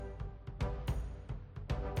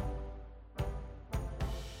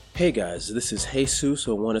Hey guys, this is Jesus,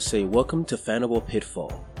 so I want to say welcome to Fanable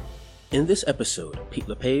Pitfall. In this episode, Pete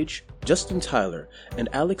LePage, Justin Tyler, and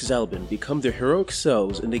Alex Zalbin become their heroic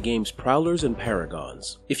selves in the game's Prowlers and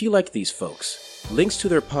Paragons. If you like these folks, links to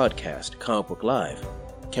their podcast, Comic Book Live,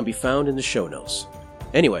 can be found in the show notes.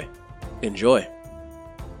 Anyway, enjoy.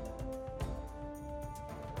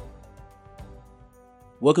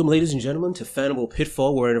 Welcome, ladies and gentlemen, to Fanable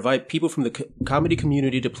Pitfall, where I invite people from the comedy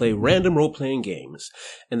community to play random role-playing games.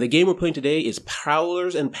 And the game we're playing today is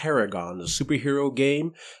Prowlers and Paragons, a superhero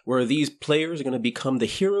game where these players are going to become the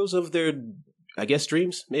heroes of their, I guess,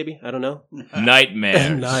 dreams, maybe? I don't know.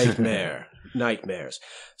 Nightmares. Nightmares.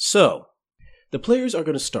 So, the players are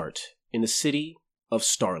going to start in the city of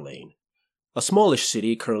Starlane, a smallish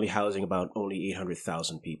city currently housing about only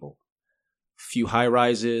 800,000 people. Few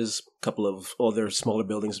high-rises, a couple of other smaller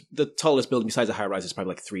buildings. The tallest building besides a high-rise is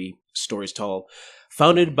probably like 3 stories tall.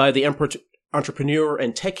 Founded by the entrepreneur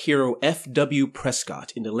and tech hero F.W.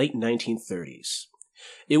 Prescott in the late 1930s.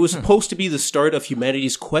 It was supposed to be the start of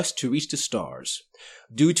humanity's quest to reach the stars.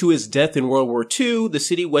 Due to his death in World War II, the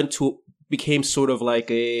city became sort of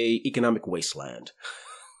like a economic wasteland.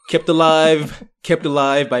 Kept alive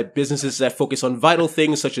by businesses that focus on vital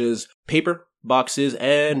things such as paper, boxes,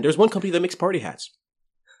 and there's one company that makes party hats.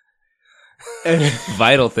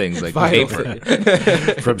 Vital things like paper.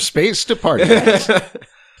 From space to party hats.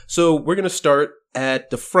 So we're going to start at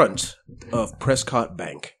the front of Prescott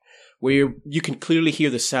Bank, where you can clearly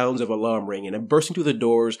hear the sounds of alarm ringing, and bursting through the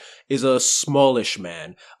doors is a smallish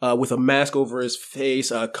man with a mask over his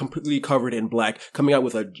face, completely covered in black, coming out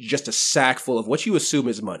with just a sack full of what you assume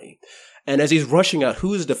is money. And as he's rushing out,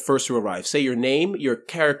 who is the first to arrive? Say your name, your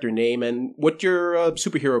character name, and what your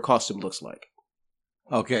superhero costume looks like.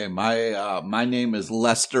 Okay, my name is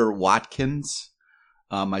Lester Watkins.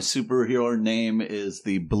 My superhero name is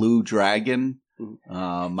the Blue Dragon.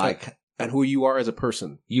 And who you are as a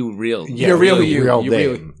person. You real. Yeah, Your real you. you. Real Your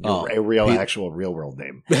name. real- A real, Pete- actual, real world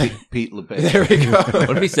name. Pete LePage. There we go.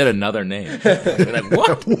 What if he said another name? Like,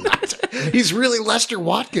 what? He's really Lester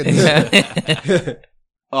Watkins.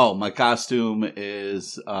 Oh, my costume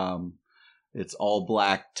is it's all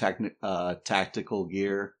black tactical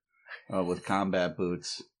gear with combat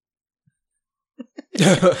boots.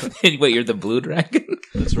 Wait, you're the Blue Dragon?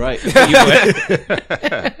 That's right.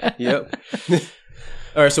 Yep.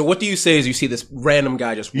 All right, so what do you say as you see this random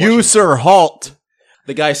guy just watching? You, sir, halt.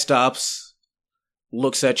 The guy stops,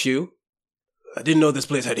 looks at you. I didn't know this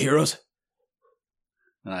place had heroes.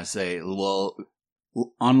 And I say, well,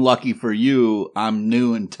 unlucky for you, I'm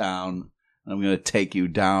new in town. I'm going to take you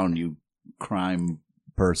down, you crime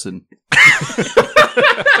person.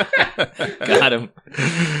 Got him.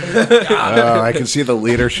 I can see the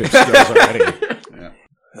leadership skills already.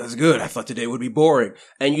 That's good. I thought today would be boring.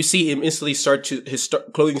 And you see him instantly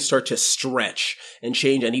clothing start to stretch and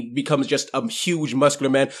change, and he becomes just a huge muscular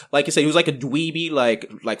man. Like I said, he was like a dweeby, like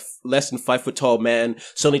less than 5 foot tall man.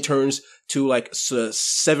 Suddenly turns to like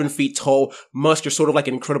 7 feet tall, muscular, sort of like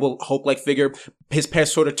an Incredible Hulk-like figure. His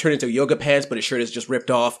pants sort of turn into yoga pants, but his shirt is just ripped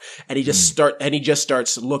off, and he just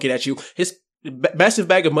starts looking at you. His massive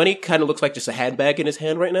bag of money kind of looks like just a handbag in his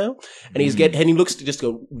hand right now, and he looks to just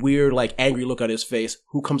a weird, like angry look on his face.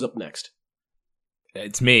 Who comes up next?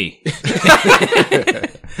 It's me.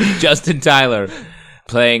 Justin Tyler,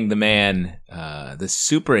 playing the man, the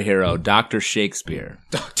superhero, Dr. Shakespeare.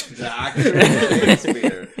 Doctor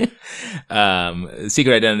Shakespeare.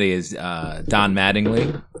 Secret identity is Don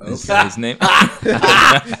Mattingly. Is his name.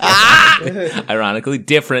 Ironically,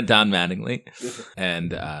 different Don Mattingly.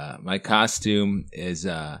 And my costume is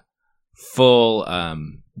full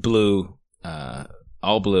blue,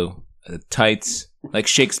 all blue, tights, like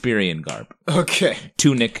Shakespearean garb. Okay.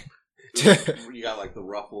 Tunic. You got like the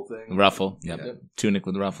ruffle thing? Ruffle. Yep. Tunic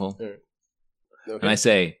with ruffle. Okay. And I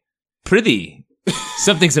say, prithee,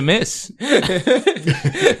 something's amiss.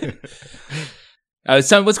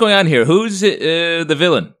 Son, what's going on here? Who's the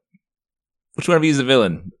villain? Which one of you is the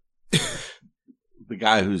villain? The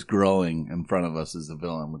guy who's growing in front of us is the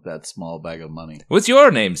villain with that small bag of money. What's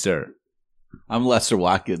your name, sir? I'm Lester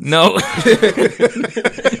Watkins. No.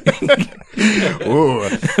 Ooh.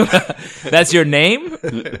 That's your name?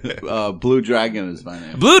 Blue Dragon is my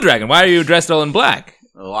name. Blue Dragon. Why are you dressed all in black?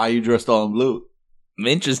 Why are you dressed all in blue?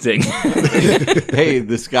 Interesting. Hey,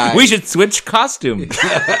 this guy. We should switch costumes.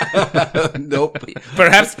 Nope.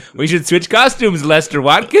 Perhaps we should switch costumes, Lester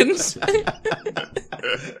Watkins.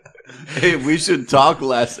 Hey, we should talk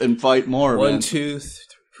less and fight more. 1, man. 2,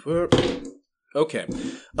 3, 4. Okay.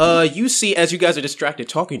 You see, as you guys are distracted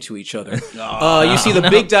talking to each other, you see the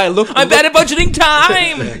big guy look. I'm bad at budgeting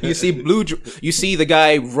time. You see you see the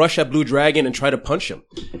guy rush at Blue Dragon and try to punch him.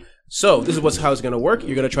 So this is how it's going to work.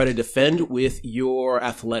 You're going to try to defend with your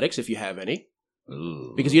athletics if you have any.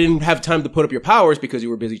 Ooh. Because you didn't have time to put up your powers because you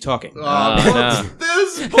were busy talking. No.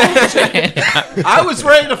 This is bullshit. I was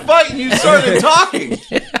ready to fight and you started talking.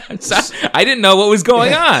 I didn't know what was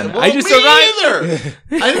going on. Well, I just me arrived.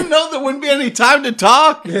 either. I didn't know there wouldn't be any time to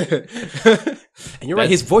talk. And you're right,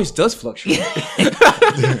 his voice does fluctuate.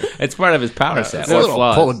 It's part of his power set. It's a Or little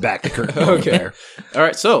flaws. pulling back the curtain. Okay. There. All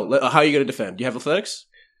right, so how are you going to defend? Do you have athletics?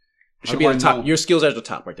 It should be at the top. Your skills are at the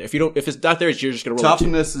top right there. If it's not there, you're just going to roll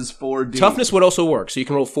Toughness is 4D. Toughness would also work, so you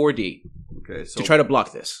can roll 4D Okay, so to try to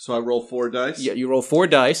block this. so I roll 4 dice. Yeah, you roll 4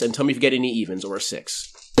 dice and tell me if you get any evens or a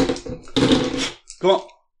 6. Come on.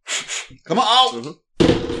 Come on.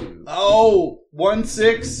 Oh. Oh, 1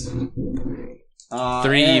 6. 3 and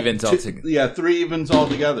evens altogether. Yeah, 3 evens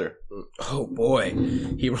altogether. Oh boy,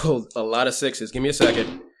 he rolled a lot of 6s. Give me a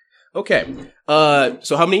second. Okay,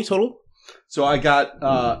 so how many total? So I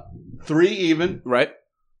got 3 even, Right.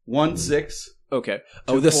 1 6. Okay.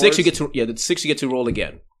 Two The 6 you fours. get to the 6 you get to roll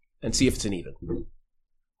again and see if it's an even.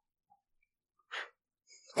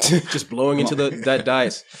 Just blowing into that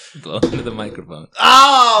dice. Blow into the microphone.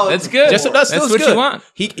 Oh, That's good. That's That's still what good. you want.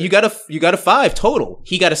 You got a 5 total.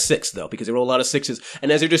 He got a 6 though because he rolled a lot of 6s. And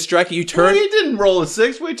as you're distracted, you Well, turn. he didn't roll a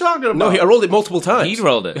 6. What are you talking about? No, I rolled it multiple times. He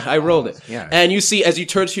rolled it. I rolled it. Yeah. And you see, as you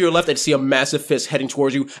turn to your left, and see a massive fist heading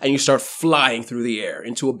towards you, and you start flying through the air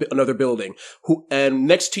into another building. And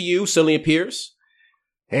next to you suddenly appears.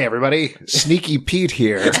 Hey, everybody. Sneaky Pete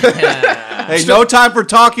here. Hey, no time for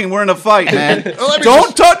talking. We're in a fight, man. Let me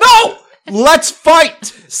Don't talk. No! Let's fight.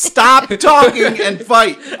 Stop talking and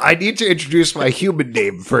fight. I need to introduce my human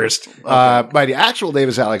name first. My actual name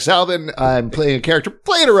is Alex Alvin. I'm playing a character,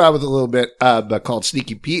 playing around with a little bit, called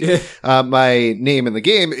Sneaky Pete. My name in the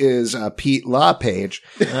game is Pete LaPage.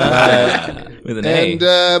 With an A.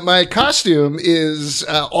 And my costume is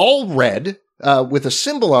all red with a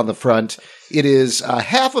symbol on the front. It is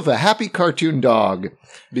half of a happy cartoon dog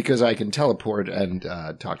because I can teleport and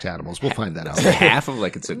talk to animals. We'll find that out. Half of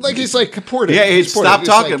like it's a. Like he's like ported. Yeah, hey, He's ported. stop He's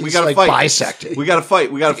talking. like- We he's gotta like fight. Bisected. We gotta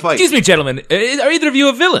fight. We gotta fight. Excuse me, gentlemen. Are either of you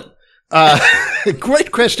a villain?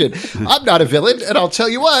 Great question. I'm not a villain, and I'll tell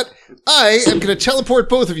you what. I am going to teleport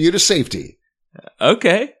both of you to safety.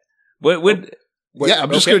 Okay. What would? Yeah,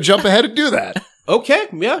 I'm just okay. going to jump ahead and do that. Okay,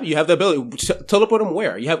 yeah, you have the ability. Teleport them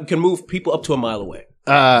where? You can move people up to a mile away.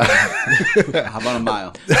 How about a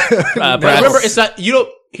mile? Now, perhaps- remember, it's not. You don't.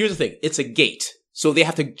 Here's the thing. It's a gate, so they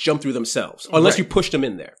have to jump through themselves, unless you push them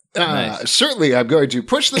in there. Nice. Certainly, I'm going to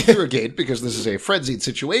push them through a gate because this is a frenzied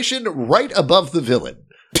situation right above the villain.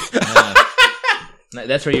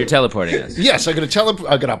 That's where you're teleporting us. Yes, I'm going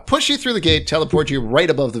to push you through the gate, teleport you right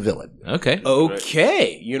above the villain. Okay.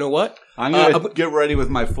 Okay, you know what? I'm gonna get ready with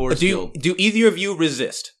my force field. Do either of you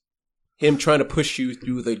resist him trying to push you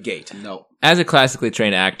through the gate? No. As a classically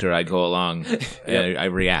trained actor, I go along. And I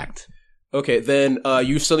react. Okay, then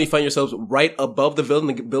you suddenly find yourselves right above the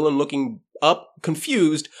villain looking up,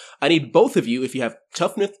 confused. I need both of you, if you have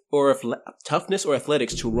toughness or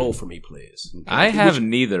athletics, to roll for me, please. I have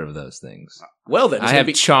neither of those things. Well, then. I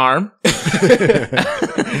have charm, You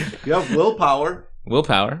have willpower.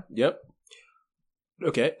 willpower. Yep.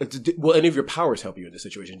 Okay. Will any of your powers help you in this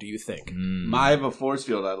situation, do you think? I have a force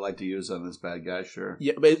field I'd like to use on this bad guy, sure.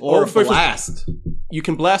 Yeah, but, Or for- blast. You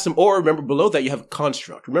can blast him, or remember, below that you have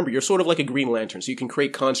construct. Remember, you're sort of like a Green Lantern, so you can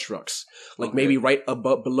create constructs, like maybe right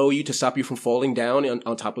above, below you to stop you from falling down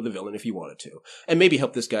on top of the villain if you wanted to, and maybe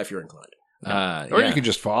help this guy if you're inclined. Or you can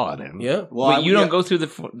just fall on him. Yeah. Well, Wait, you don't go through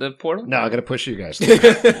the portal? No, I'm going to push you guys.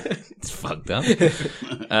 It's fucked up.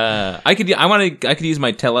 I could use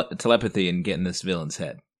my telepathy and get in this villain's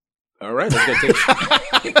head. All right. That's gonna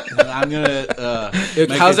take. I'm gonna. make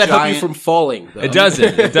How's a that help you giant- from falling? Though? It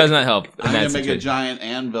doesn't. It does not help. in I'm that gonna make a situation. giant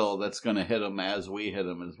anvil that's gonna hit him as we hit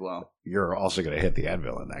him as well. You're also going to hit the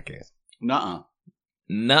anvil in that case. Nuh-uh.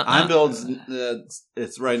 No. Anvil's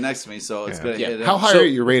it's right next to me, so it's gonna hit him. How high So are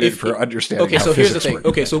you rated if- for understanding Okay, how so here's the physics thing. work?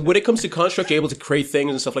 Okay, so when it comes to construct, you're able to create things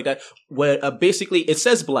and stuff like that. When basically it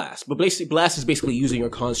says blast, but basically blast is basically using your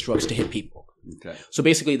constructs to hit people. Okay. So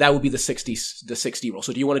basically that would be the 60 roll.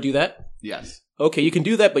 So do you want to do that? Yes. Okay, you can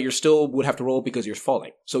do that, but you still would have to roll because you're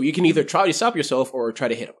falling. So you can either try to stop yourself or try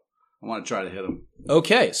to hit him. I want to try to hit him.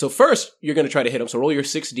 Okay, so first you're going to try to hit him. So roll your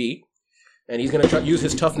 6D, and he's going to try use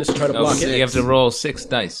his toughness to try to No, block you it. have to roll 6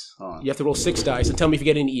 dice. Hold on. You have to roll 6 dice and tell me if you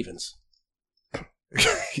get any evens.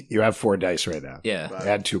 You have 4 dice right now. Yeah.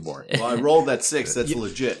 Add 2 more. Well, I rolled that 6. That's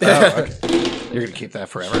legit. Oh, okay. You're going to keep that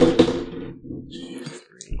forever.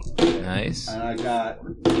 Nice. And I got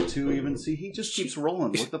 2 even. See, he just keeps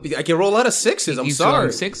rolling. What the? I can roll out of 6s. I'm He's sorry. rolling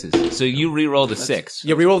 6s. So you re-roll the 6.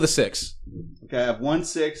 Yeah, reroll the 6. Okay, I have 1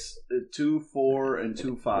 6, 2 4, and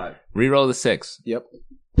 2 5. Reroll the 6. Yep.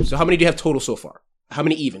 So how many do you have total so far? How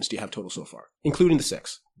many evens do you have total so far, including the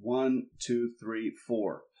 6? 1, 2, 3,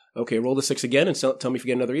 4. Okay, roll the 6 again and tell me if you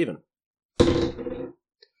get another even.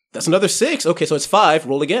 That's another 6. Okay, so it's 5.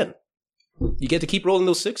 Roll again. You get to keep rolling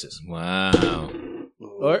those 6s. Wow.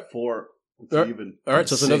 All right. 4. It's All right. even. All right,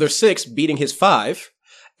 so it's another 6, beating his 5.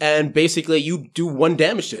 And basically, you do 1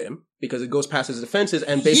 damage to him because it goes past his defenses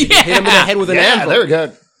and basically hit him in the head with an Yeah, anvil. there we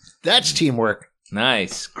go. That's teamwork.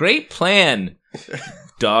 Nice. Great plan,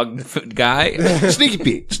 dog guy. Sneaky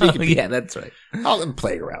Pete. Sneaky Pete. Yeah, that's right. I'll let him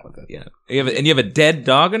play around with it. Yeah. You have a dead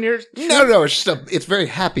dog on your... No, it's just it's very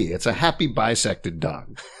happy. It's a happy bisected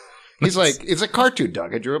dog. He's like, it's a cartoon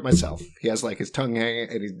dog. I drew it myself. He has like his tongue hanging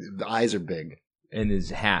and the eyes are big. And his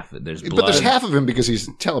half. There's blood. But there's half of him because he's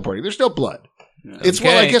teleporting. There's no blood. Yeah. It's,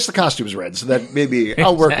 well, I Okay. guess the costume's red, so that maybe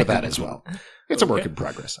I'll work with that as well. It's a work in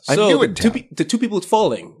progress. I'm So new in the town. the 2 people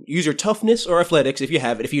falling, use your toughness or athletics if you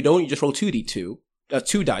have it. If you don't, you just roll 2d2,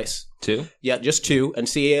 2 dice. 2. Yeah, just 2, and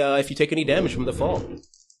see if you take any damage from the fall.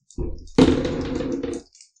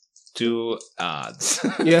 2 odds.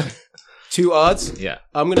 Yeah. 2 odds. Yeah.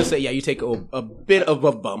 I'm going to say, yeah, you take a bit of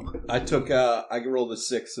a bump. I took, I rolled a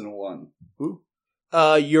 6 and a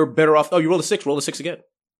 1. You're better off. Oh, you rolled a 6. Roll a 6 again.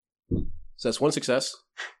 So that's 1 success.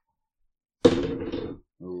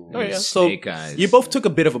 Ooh. Oh, yeah. So Snake eyes. you both took a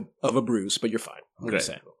bit of a bruise, but you're fine. I'm Good. just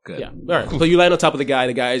saying. Good. Yeah. All right. So you land on top of the guy.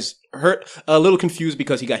 The guy's hurt, a little confused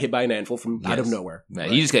because he got hit by an anvil from out of Yes. nowhere. Right,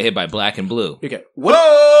 you just got hit by black and blue. Okay.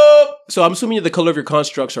 What? So I'm assuming the color of your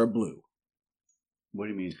constructs are blue. What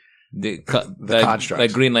do you mean? The constructs.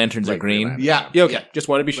 Like Green Lanterns are Like Green green. Lanterns. Yeah. Yeah. Okay. Just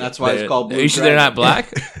want to be sure. That's why it's called Blue Are you sure they're not Dragon.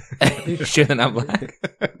 black? You sure they're not black?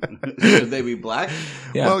 Should they be black?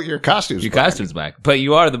 Yeah. Well, your costume's Your black. costume's black, but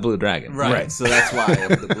you are the blue dragon. Right. So that's why I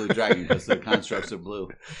have the Blue Dragon, because their constructs are blue.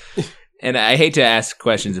 And I hate to ask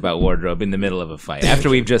questions about wardrobe in the middle of a fight after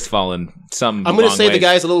we've just fallen some. I'm going to long say the ways.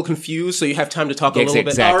 guy's a little confused, so you have time to talk a Yes, little bit.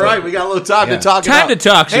 exactly. All right, we got a little time Yeah. to talk Time about. to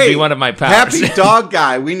talk should Hey, be one of my powers. Happy Dog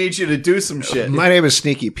Guy, we need you to do some shit. My name is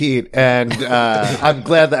Sneaky Pete, and I'm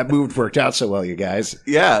glad that move worked out so well, you guys.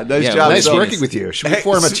 Yeah, nice Yeah, job. Nice so- working with you. Should we Hey,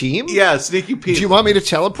 form a team? Yeah, Sneaky Pete. Do you want me to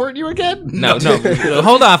teleport you again? no,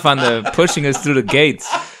 hold off on the pushing us through the gates.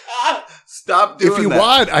 Stop doing If you that.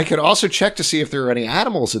 want, I could also check to see if there are any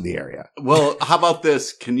animals in the area. Well, how about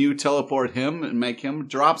this? Can you teleport him and make him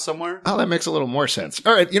drop somewhere? Oh, that makes a little more sense.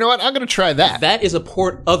 All right, you know what? I'm going to try that. That is a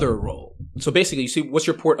port other roll. So basically, you see, what's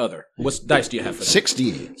your port other? What dice do you have for that?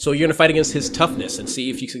 60. So you're going to fight against his toughness and see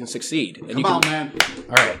if you can succeed. And you Come on, can, man.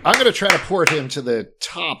 All right, I'm going to try to port him to the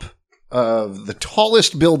top of the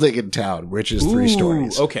tallest building in town, which is 3 Ooh,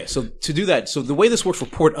 stories. Okay, so to do that, so the way this works for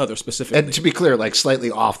port other specifically. And to be clear, like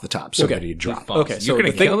slightly off the top, so Okay. that he drop. Okay, You're so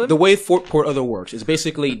gonna the, thing, kill him? the way port other works is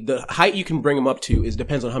basically the height you can bring him up to is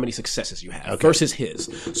depends on how many successes you have versus his.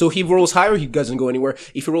 So if he rolls higher, he doesn't go anywhere.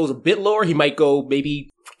 If he rolls a bit lower, he might go maybe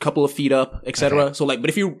a couple of feet up, etc. Okay. So like, but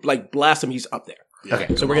if you like blast him, he's up there.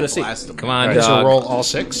 Okay. So we're gonna see. Blast him. Come All on, right, dog. so roll all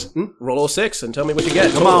 6. Roll 6 and tell me what you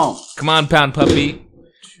get. Come on. Come on, pound puppy.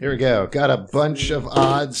 Here we go. Got a bunch of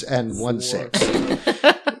odds and 1 6.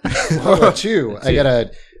 Oh, a 2. I got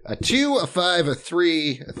a 2, a 5, a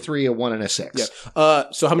 3, a 3, a 1, and a 6. Yeah.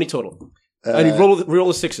 So how many total? and you roll the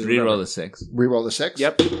 6s. Reroll remember. the 6. Reroll the 6?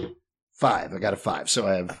 Yep. 5. I got a 5. So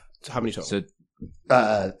I have, So how many total? So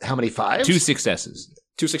how many 5s? 2 successes.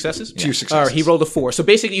 2 successes? 2 successes. All right, he rolled a 4. So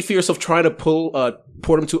basically, you feel yourself trying to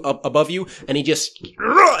port him to up above you, and he just,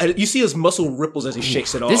 and you see his muscle ripples as he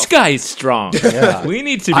shakes it off. This guy is strong. Yeah. We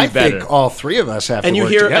need to be I better. think all 3 of us have and to you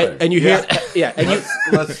work hear, together. and you hear, yeah, and you,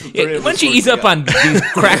 Yeah, why don't you ease up on these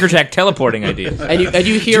Cracker Jack teleporting ideas? and you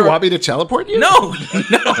Do hear, you want me to teleport you? No,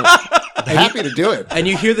 I'm happy to do it. and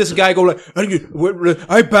you hear this guy go like,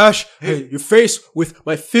 I bash your face with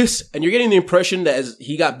my fist, and you're getting the impression that as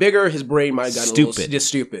he got bigger, his brain might have gotten a Stupid. little just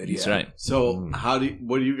stupid. that's yeah. right. So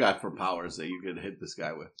what do you got for powers that you could hit this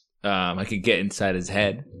guy with? I could get inside his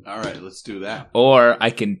head, All right, let's do that. or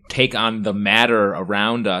I can take on the matter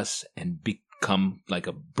around us and become like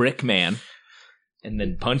a brick man, and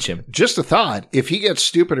then punch him. Just a thought. If he gets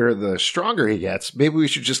stupider, the stronger he gets, maybe we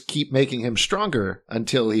should just keep making him stronger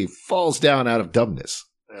until he falls down out of dumbness.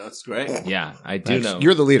 Yeah, that's great. Yeah, I do know.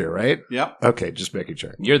 You're the leader, right? Yep. Okay, just making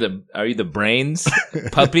sure. Are you the brains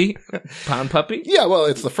puppy, pound puppy? Yeah, well,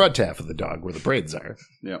 it's the front half of the dog where the brains are.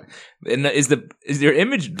 Yep. And is your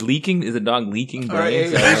image leaking? Is the dog leaking All right,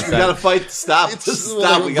 brains? we gotta fight. Stop.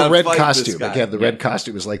 Stop. We the gotta red fight costume. this guy. Again, the red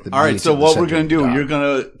costume is like the All right. meat So in the what we're center gonna of the do? dog. You're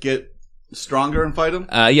gonna get stronger and fight him.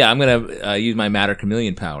 Yeah, I'm gonna use my matter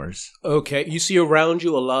chameleon powers. Okay, you see around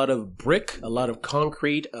you a lot of brick, a lot of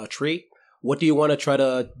concrete, tree. What do you want to try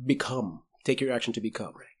to become? Take your action to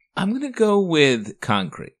become. I'm going to go with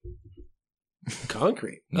concrete.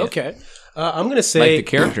 Concrete. Yeah. Okay. I'm going to say... Like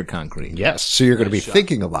the character concrete. Yes. So you're going to be Nice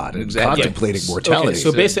thinking a lot and Exactly. contemplating mortality. Okay,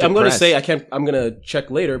 so basically, I'm going to depressed. say I'm going to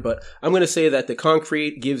check later, but I'm going to say that the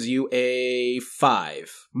concrete gives you a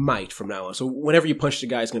 5 might from now on. So whenever you punch the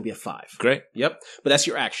guy, it's going to be a 5. Great. Yep. But that's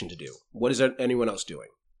your action to do. What is anyone else doing?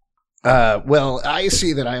 Well, I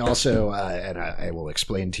see that I also, and I will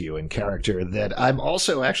explain to you in character, that I'm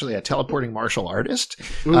also actually a teleporting martial artist.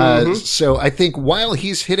 Mhm. So I think while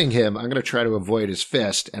he's hitting him, I'm going to try to avoid his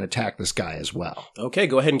fist and attack this guy as well. Okay,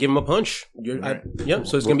 go ahead and give him a punch. Yep.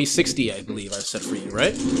 So it's going to be 60, I believe I said for you,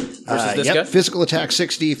 right? Versus this Yep, guy. physical attack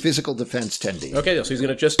 60, physical defense 10D. Okay, so he's going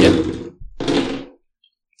to just get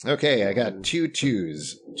Okay, I got 2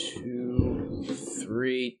 2s. 2,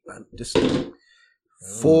 3, just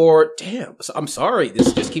 4. Damn. I'm sorry.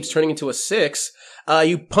 This just keeps turning into a 6.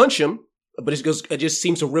 You punch him, but it just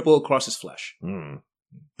seems to ripple across his flesh.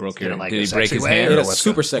 Broke In your, like did a he break sexy his way, hand? In or a what's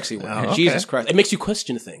super sexy way. Oh, okay. Jesus Christ. It makes you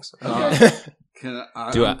question things. Can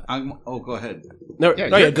I? Do I- Go ahead. No, Yeah,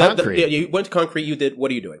 no, you're yeah, concrete. yeah, you went to concrete. You did. What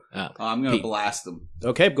are you doing? I'm going to Pete. blast him.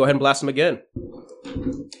 Okay, go ahead and blast him again.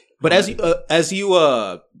 But as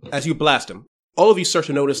you blast him, all of you start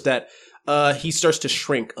to notice that he starts to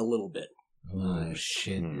shrink a little bit. Oh,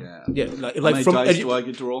 shit. Yeah. Yeah, How like many from dice do I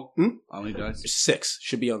get to roll? Hmm? How many dice? 6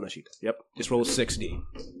 should be on the sheet. Yep, just roll 6d,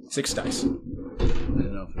 6 dice. I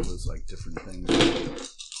didn't know if it was like different things.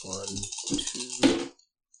 1, 2.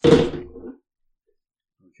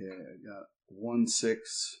 Okay, I got 1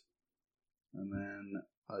 6, and then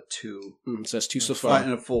a 2. So that's 2 so And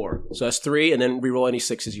far. a 4. So that's 3, and then reroll any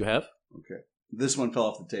 6s you have. Okay. This one fell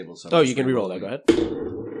off the table. So I'm Oh, just you can reroll that. Go ahead.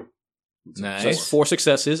 So Nice. that's 4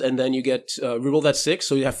 successes, and then you get reroll that 6,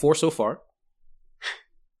 so you have 4 so far.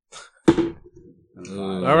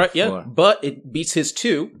 Ooh, All right, yeah, 4. but it beats his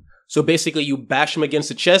 2. So basically, you bash him against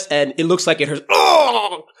the chest, and it looks like it hurts.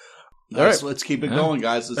 Oh! All right. Let's keep it Yeah. going,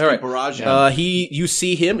 guys. Let's All keep right. barraging. You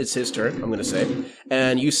see him. It's his turn. I'm going to say,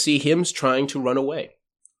 and you see him trying to run away.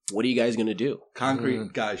 What are you guys going to do?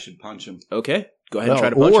 Concrete guy should punch him. Okay, go ahead and Well, try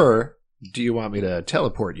to punch him. or do you want me to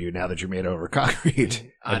teleport you now that you're made over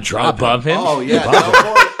concrete? And Drop above him? Oh yeah,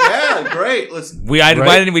 yeah, great. Let's. Why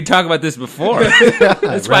didn't we talk about this before?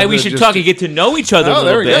 That's why we should talk and get to know each other Oh, a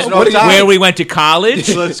there little we bit. go. What do you- Where we went to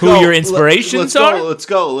college, Let's who go. your inspirations are. Let's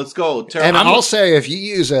go. And I'll say, if you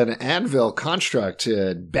use an anvil construct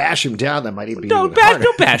to bash him down, that might even be Don't even harder.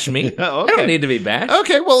 bash me. Oh, I okay. don't need to be bashed.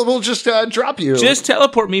 Okay, well, we'll just drop you. Just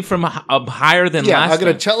teleport me from up higher than yeah, last I'm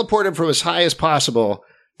going time. to teleport him from as high as possible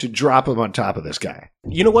to drop him on top of this guy.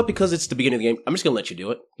 You know what? Because it's the beginning of the game, I'm just going to let you do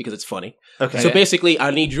it because it's funny. Okay. So basically, I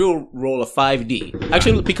need you to roll a 5d.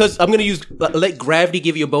 Actually, because I'm going to let gravity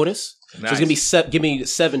give you a bonus. So it's going to be give me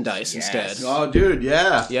 7 dice instead. Oh, dude,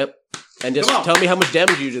 yeah. Yep. And just Come on. tell me how much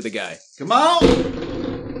damage you do to the guy. Come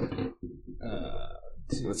on.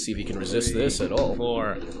 Let's see if he can resist this at all.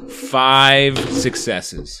 4, 5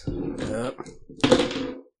 successes. Yep.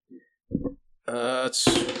 It's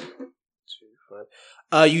 2,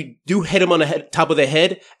 5. You do hit him on the top of the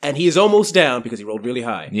head, and he is almost down because he rolled really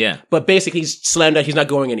high. Yeah. But basically, he's slammed out. He's not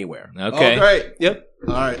going anywhere. Okay. Oh, great. Yep.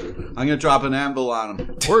 All right. I'm going to drop an anvil on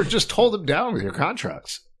him. Or just hold him down with your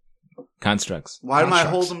contracts. Constructs. Why am I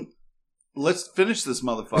Constructs. hold him? Let's finish this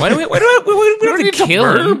motherfucker. Why do we don't have to kill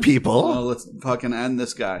murder him. people. Oh, let's fucking end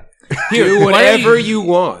this guy. Here, Do why don't whatever you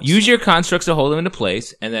want. Use your constructs to hold him into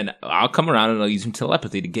place, and then I'll come around and I'll use some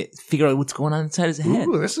telepathy to figure out what's going on inside his head.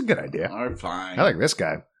 Ooh, this is a good idea. All right, fine. I like this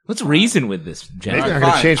guy. Let's reason with this, Maybe gentleman. All I'm right,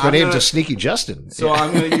 going to fine. change my I'm name gonna- to Sneaky Justin. So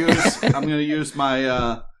I'm going to use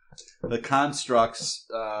my the constructs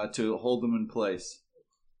to hold them in place.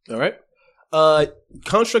 All right.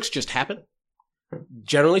 Constructs just happen.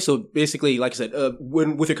 Generally, so basically, like I said,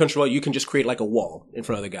 with your control, you can just create like a wall in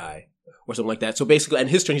front of the guy or something like that. So basically, and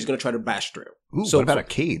his turn, he's going to try to bash through. Ooh, So what about a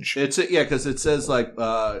cage? It's because it says like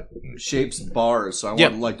shapes bars, so I Yeah.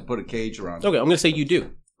 would like to put a cage around. it. Okay, I'm going to say you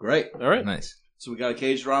do. Great. All right. Nice. So we got a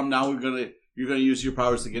cage around. Now you're gonna use your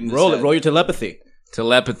powers to get in his Roll head. it. Roll your telepathy.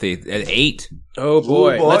 Telepathy at 8. Oh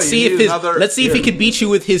boy. boy, Let's you see if need another- let's see if he can beat you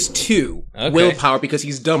with his 2 Okay. willpower because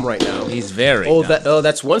he's dumb right now. He's very. Oh, dumb.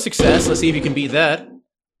 that's 1 success. Let's see if you can beat that.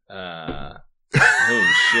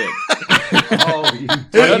 Oh shit! Oh, you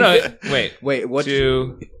no, wait. Wait, what?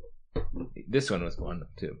 2. This one was 1,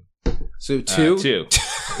 2. So 2. 2.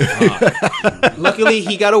 Luckily,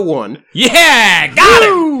 he got a 1. Yeah, got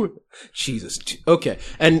him. Jesus. Okay.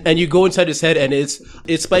 And you go inside his head, and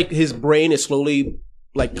it's like his brain is slowly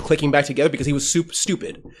like clicking back together because he was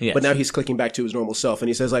stupid. Yes. But now he's clicking back to his normal self, and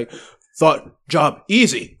he says like, "Thought job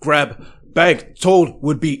easy, grab bank told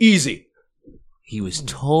would be easy." He was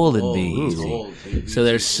told it'd be easy. So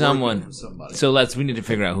there's someone. So we need to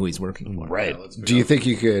figure out who he's working for. Right. Do you think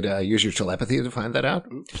you could use your telepathy to find that out?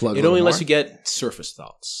 Plug It only lets you get surface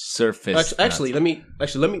thoughts. Surface. Actually, let me.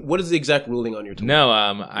 What is the exact ruling on your telepathy? No,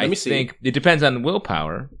 I think it depends on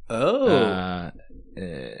willpower. Oh.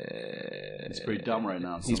 He's pretty dumb right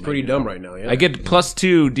now. He's pretty dumb right now, yeah. I get plus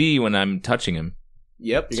 2D when I'm touching him.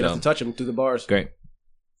 Yep, you're going to have to touch him through the bars. Great.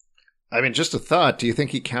 I mean, just a thought. Do you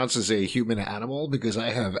think he counts as a human animal? Because I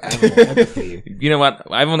have animal empathy. You know what?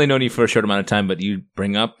 I've only known you for a short amount of time, but you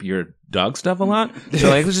bring up your dog stuff a lot. So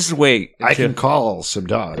let's just wait. I can call some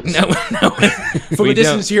dogs. No. From a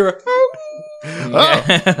distance here.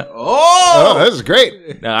 Oh, this is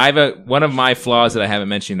great. No, I have one of my flaws that I haven't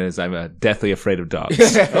mentioned is I'm deathly afraid of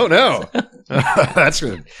dogs. Oh, no. That's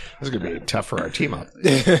going to be tough for our team up.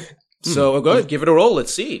 So go ahead, give it a roll.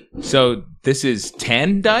 Let's see. So this is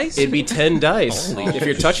 10 dice? It'd be 10 dice if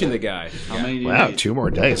you're touching the guy. How many do you Wow, need? 2 more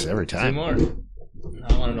dice every 2 time. more.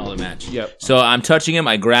 I want another match. Yep. So I'm touching him.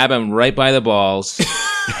 I grab him right by the balls.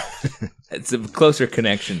 It's a closer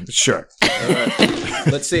connection. Sure.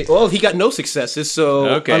 Let's see. Well, he got no successes, so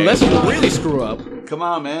Okay. unless you really screw up. Come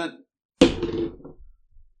on, man.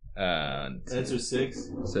 That's a 6.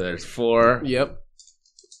 So there's 4, Yep.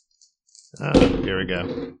 Here we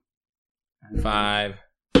go. 5,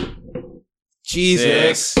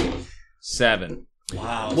 Jesus. 6, 7.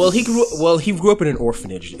 Wow. Well, he grew up in an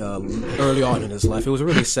orphanage early on in his life. It was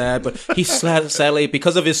really sad, but he sadly,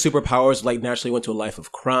 because of his superpowers, like naturally went to a life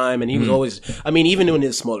of crime, and he was always. I mean, even in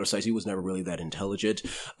his smaller size, he was never really that intelligent.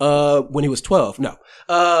 When he was 12, no.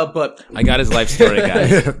 But I got his life story,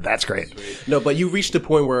 guys. That's great. no, but you reached the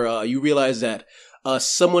point where you realize that.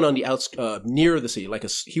 Someone on the near the city,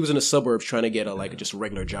 he was in the suburbs trying to get just a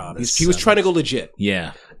regular job. He was trying to go legit.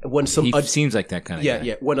 Yeah. When He seems like that kind of guy.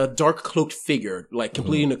 yeah. When a dark cloaked figure,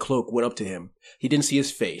 completely in a cloak, went up to him, he didn't see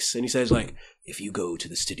his face, and he says, "If you go to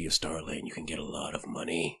the city of Starlane, you can get a lot of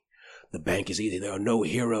money. The bank is easy. There are no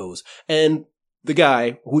heroes." And the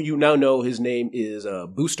guy, who you now know, his name is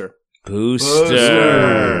Booster.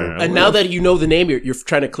 Booster. And now that you know the name, you're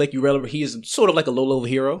trying to click. You realize he is sort of like a low-level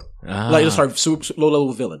hero, super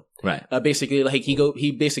low-level villain. Right. Basically,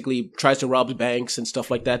 he basically tries to rob banks and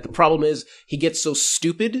stuff like that. The problem is he gets so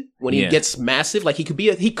stupid when he gets massive. He could be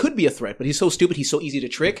a threat, but he's so stupid. He's so easy to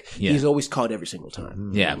trick. Yeah. He's always caught every single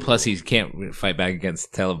time. Yeah. Plus, he can't fight back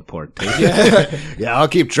against teleportation. Yeah, I'll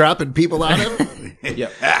keep dropping people on him. Yeah,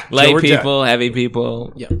 Light So we're people, heavy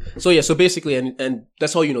people. yeah. So basically, and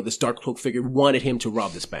that's all you know. This dark cloak figure wanted him to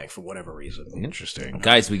rob this bank for whatever reason. Interesting.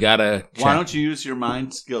 Guys, we gotta. Why don't you use your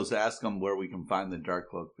mind skills to ask him where we can find the dark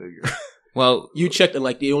cloak figure? Well, You checked, and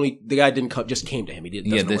the guy didn't come, just came to him. He didn't.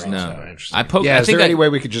 yeah. doesn't There's know where else. no. Interesting. I poked. Yeah, I is think there any way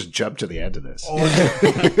we could just jump to the end of this?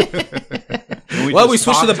 Well, we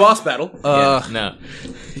switched to the boss battle. No.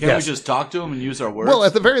 Can't we just talk to him and use our words? Well,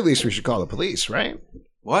 at the very least, we should call the police, right?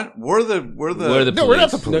 what? We're the No, we're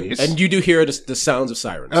not the police. And you do hear the sounds of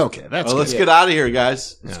sirens. Okay, that's Well, good. let's get out of here,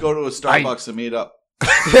 guys. Let's go to a Starbucks and meet up.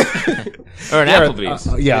 Or an Yeah, Applebee's.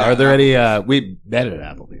 Are there any? We met at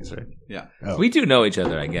Applebee's, right? Yeah. Oh. We do know each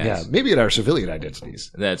other, I guess. Yeah, maybe in our civilian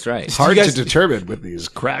identities. That's right. Hard guys- to determine with these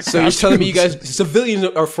crack. So you're telling me you costumes. guys civilians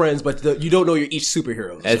are friends, but you don't know you're each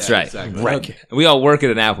superheroes. That's right. Exactly. Right. Okay. We all work at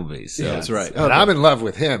an Applebee's. So. That's right. And I'm in love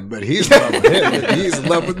with him, but he's in love with him, and he's in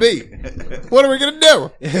love with me. What are we gonna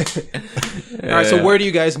do? All right. So where do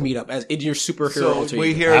you guys meet up as in your superhero? So alter we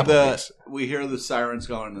ego? hear the sirens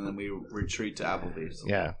going, and then we retreat to Applebee's.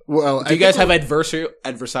 Yeah. Well, Do you guys have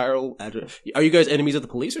adversarial? Are you guys enemies of the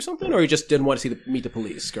police or something, or you just didn't want to meet the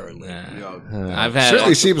police currently? I've had.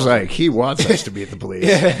 certainly seems like he wants us to beat the police.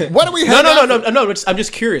 What do we No, have? no. I'm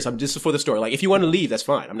just curious. I'm just for the story. If you want to leave, that's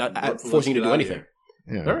fine. I'm not forcing you to do anything.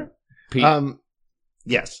 Yeah. All right. Pete,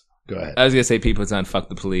 Yes. Go ahead. I was gonna say Pete puts on "fuck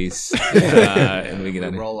the police," and we get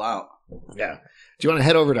on. Roll out. Yeah. Do you want to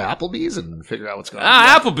head over to Applebee's and figure out what's going on?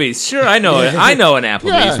 Applebee's. Sure, I know it. I know an Applebee's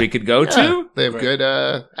Yeah. we could go to. They have good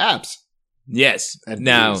apps. Yes. And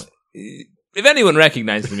Now, booze. if anyone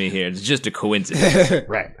recognizes me here, it's just a coincidence.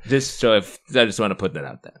 Right. Just so if I just want to put that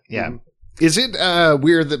out there. Yeah. Is it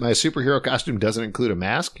weird that my superhero costume doesn't include a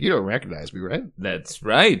mask? You don't recognize me, right? That's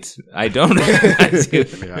right. I don't recognize you.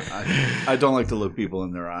 I don't like to look people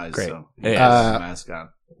in their eyes. Great. So Yes. mask on.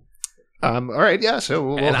 All right. Yeah. So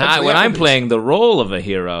we'll And head to the when I'm Applebee's. playing the role of a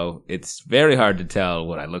hero, it's very hard to tell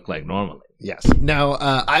what I look like normally. Yes. Now,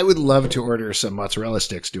 I would love to order some mozzarella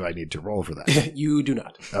sticks. Do I need to roll for that? You do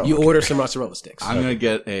not. Oh, You okay. order some mozzarella sticks. I'm gonna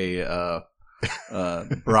get a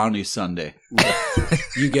brownie sundae.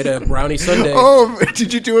 You get a brownie sundae. Oh,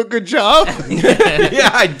 did you do a good job? Yeah,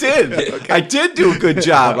 I did. I did do a good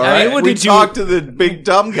job. All I mean, right. what We did you- talked to the big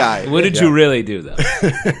dumb guy. What did you really do, though?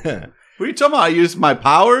 What are you talking about? I used my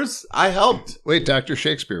powers. I helped Wait, Dr.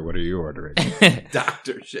 Shakespeare, what are you ordering?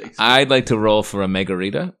 Dr. Shakespeare. I'd like to roll for a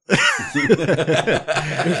margarita.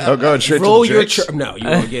 Oh, going straight Roll to the your drinks? no, you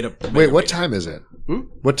won't get a. Wait, what time is it?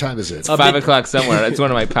 What time is it? It's 5 o'clock somewhere. It's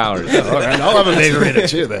one of my powers. All right, I'll have a margarita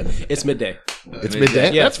too then. It's midday. It's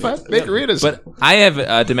midday? Yeah. That's fine. Margaritas. But I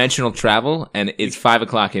have dimensional travel, and it's 5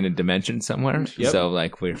 o'clock in a dimension somewhere. Yep. So,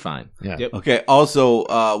 like, we're fine. yeah. Yep. Okay.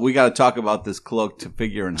 Also, we got to talk about this cloak to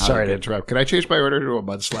figure and how. Sorry to to interrupt. Can I change my order to a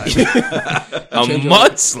mudslide? A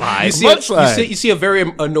mudslide? You see, you see a very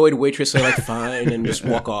annoyed waitress say like "fine" and just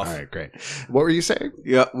walk off. All right, great. What were you saying?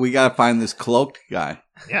 Yeah, we got to find this cloaked guy,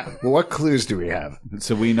 Yeah. Well, what clues do we have?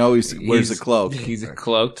 so we know where's the cloak. He's a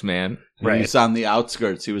cloaked man. Right. He's on the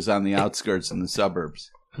outskirts. He was on the outskirts in the suburbs.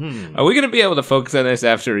 Are we going to be able to focus on this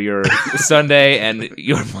after your Sunday and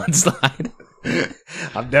your mudslide?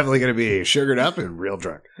 I'm definitely going to be sugared up and real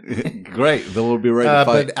drunk. Great. Then we'll be ready to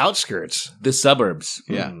fight. But outskirts. The suburbs.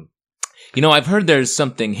 Yeah. You know, I've heard there's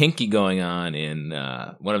something hinky going on in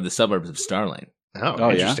one of the suburbs of Starlane. Oh, Oh,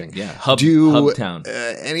 yeah? interesting. Yeah, Hub Hubtown.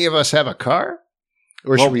 any of us have a car?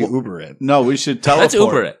 Or Well, should we well- Uber it? No, we should teleport. Let's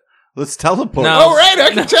Uber it. Let's teleport. No. Oh, right.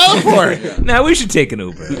 I can teleport. Now we should take an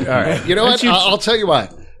Uber. All right. You know what? I'll tell you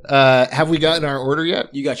what. Have we gotten our order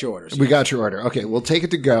yet? You got your orders. We got your order. Okay, we'll take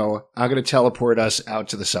it to go. I'm going to teleport us out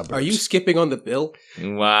to the suburbs. Are you skipping on the bill?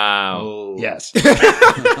 Wow. Oh. Yes.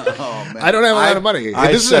 Oh, man. I don't have a lot of money.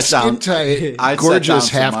 I This is a set down- skin-tight, I'd set gorgeous down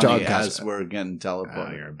some half-dog money as costume. we're getting Oh,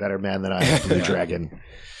 teleported. you're a better man than I am, Blue Dragon.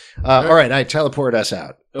 All right, I teleport us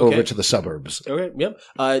out Okay. over to the suburbs. Okay, yep.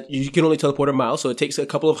 You can only teleport a mile, so it takes a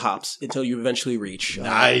couple of hops until you eventually reach.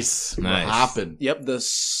 Nice. Nice. We're hopping. Yep,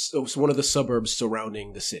 one of the suburbs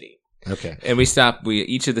surrounding the city. Okay. And we stop.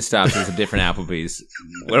 Each of the stops is a different Applebee's,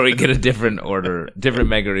 where we get a different order, different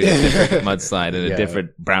margarita, different mudslide, and Yeah. a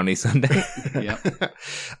different brownie sundae. Yep.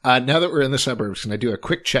 Now that we're in the suburbs, can I do a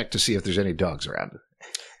quick check to see if there's any dogs around?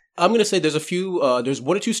 I'm going to say there's a few, there's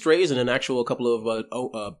one or two strays and an actual couple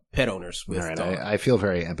of pet owners with All right, dogs. I feel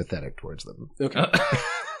very empathetic towards them. Okay.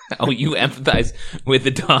 Oh, you empathize with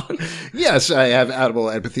the dog? Yes, I have audible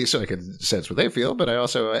empathy, so I can sense what they feel, but I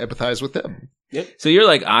also empathize with them. So you're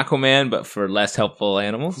like Aquaman, but for less helpful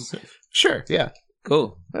animals? Sure, yeah,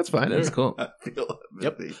 Cool. that's fine. That's cool. I feel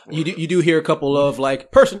Yep. empathy. You do hear a couple of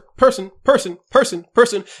like person, and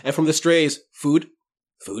from the strays, food.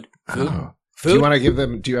 Oh. Food. Do you want to give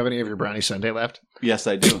them? Do you have any of your brownie sundae left? Yes,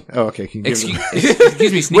 I do. Oh, okay. Can you give Excuse, them?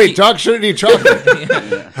 excuse me, Sneaky. Wait, dogs shouldn't eat chocolate.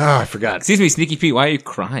 Oh, I forgot. Excuse me, Sneaky Pete. Why are you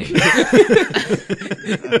crying?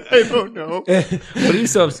 I don't know. What are you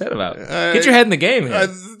so upset about? Get your head in the game here.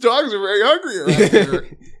 The dogs are very hungry around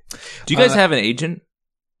here. Do you guys have an agent?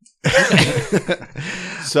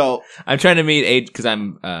 So, I'm trying to meet age because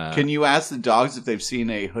I'm. can you ask the dogs if they've seen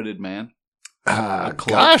a hooded man? A cloaked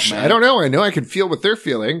Gosh, man? I don't know. I know I can feel what they're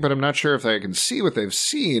feeling, but I'm not sure if I can see what they've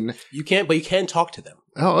seen. You can't, but you can talk to them.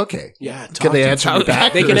 Oh, okay. Yeah, Can they answer me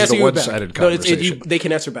back? They or can is answer it a you back. one-sided No, conversation? they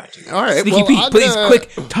can answer back to you. All right. Sneaky well, Pete, I'm please, gonna-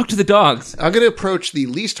 quick, talk to the dogs. I'm going to approach the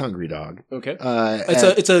least hungry dog. Okay. And-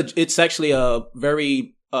 It's actually a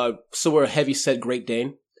very sort of heavy set Great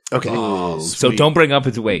Dane. okay. Oh, So sweet. don't bring up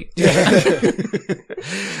its weight.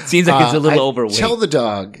 Seems like it's a little I overweight. Tell the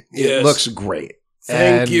dog it Yes. looks great.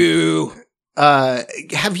 Thank And, you.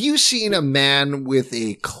 Have you seen a man with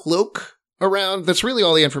a cloak around? That's really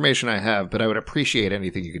all the information I have, but I would appreciate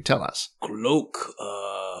anything you could tell us. Cloak.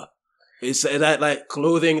 Is that like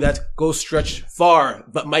clothing that goes stretched far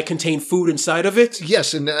but might contain food inside of it?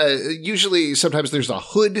 Yes, and usually sometimes there's a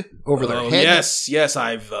hood over their Oh, head. yes,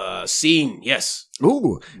 I've seen. Yes.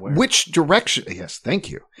 Ooh, Where? which direction? Yes,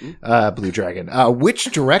 thank you, Blue Dragon. Which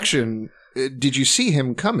direction did you see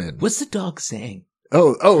him come in? What's the dog saying?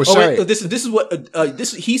 Oh, Oh, sorry. wait, this is what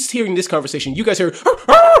he's hearing this conversation. You guys hear.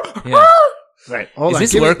 Yeah. Right. Hold Is on.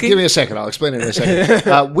 this Give working? me a second. I'll explain it in a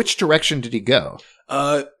second. Which direction did he go?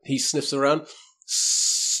 He sniffs around,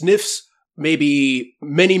 sniffs maybe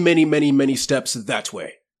many steps that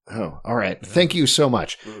way. Oh, all right. Thank you so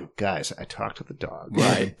much. Guys, I talked to the dog.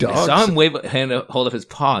 Right. Dogs. I saw him wave hold up his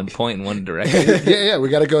paw and point in one direction. yeah, we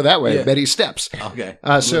got to go that way. Yeah. Many steps. Okay.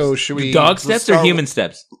 So should we? Dog steps or start- human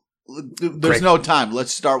steps? There's no time.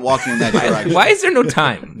 Let's start walking in that direction. Why is there no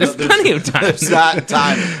time? There's plenty of time. There's not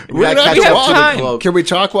time. We're gotta not catch we have up to the time. cloak. Can we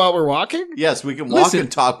talk while we're walking? Yes, we can walk Listen.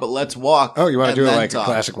 and talk, but let's walk. Oh, you want to and do it then like talk.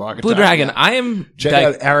 a classic walk and Blue talk? Dragon, I am. Check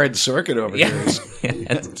out Aaron Sorkin over Yeah. here.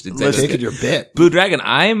 That's Taking your bit. Blue Dragon,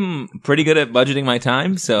 I'm pretty good at budgeting my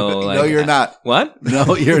time, so like, no, you're not. What?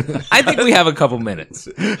 No, you're not. I think we have a couple minutes.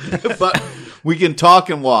 But we can talk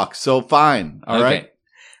and walk, so fine. All right.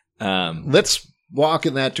 Let's walk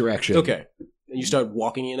in that direction. Okay. And you start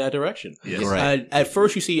walking in that direction. Yes. Right. At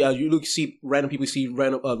first, you see random people. You see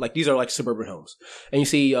random like these are like suburban homes, and you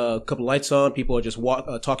see a couple lights on. People are just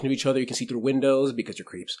talking to each other. You can see through windows because you're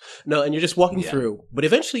creeps. No, and you're just walking through. But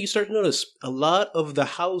eventually, you start to notice a lot of the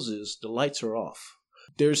houses, the lights are off.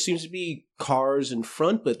 There seems to be cars in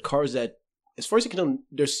front, but cars that, as far as you can tell,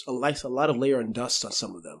 there's a lot of layer and dust on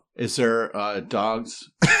some of them. Is there dogs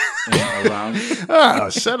around? Oh,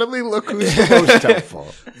 suddenly look who's the most helpful.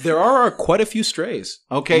 There are quite a few strays.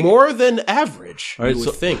 Okay. More than average, All right, you would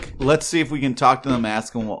so think. Let's see if we can talk to them,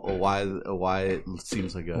 ask them why it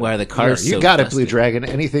seems like a... Why are the cars You so got it, dusty? Blue Dragon.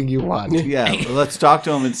 Anything you want. Yeah, let's talk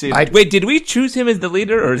to them and see if... Wait, did we choose him as the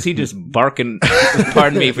leader, or is he just barking?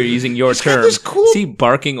 Pardon me for using your got term. this cool- Is he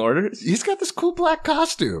barking orders? He's got this cool black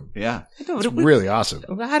costume. Yeah. It's really awesome.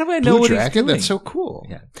 How do I know Blue what Dragon, he's doing? that's so cool.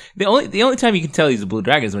 Yeah. The only time you can tell he's a blue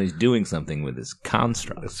dragon is when he's doing something with his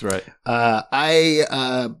construct. That's right.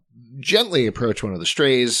 I gently approach one of the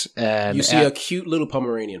strays and You see a cute little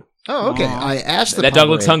Pomeranian. Oh, okay. Aw. I asked the That dog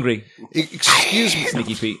looks Pomeranian- hungry. Excuse me.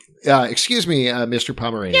 Sneaky Pete. Excuse me, Mr.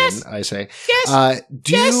 Pomeranian, I say. Yes.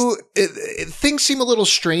 Things seem a little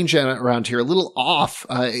strange around here, a little off.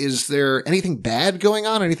 Is there anything bad going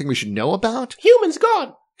on? Anything we should know about? Humans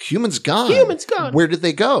gone. Humans gone. Humans gone. Where did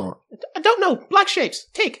they go? I don't know. Black shapes.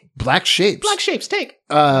 Take. Black shapes. Black shapes. Take.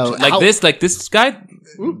 Like this guy?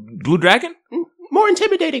 Blue Dragon? More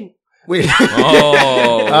intimidating. Wait.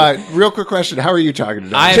 Oh. Real quick question. How are you talking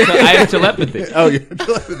to I have telepathy. Oh, you're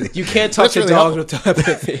telepathy. You can't talk That's to really dogs helpful. with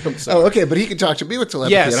telepathy. I'm sorry. Oh, okay, but he can talk to me with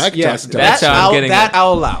telepathy, Yes, and I can yes. talk to That's dogs. how I'm getting it.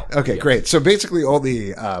 I'll allow. Okay, great. So basically,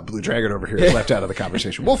 only Blue Dragon over here is left out of the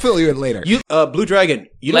conversation. We'll fill you in later. Blue Dragon,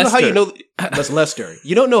 you don't know how you Lester. know that's Lester.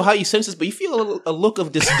 You don't know how you sense this, but you feel a look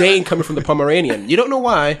of disdain coming from the Pomeranian. You don't know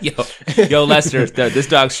why. Yo, Lester, this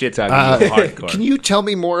dog's shit talking hardcore. Can you tell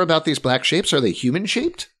me more about these black shapes? Are they human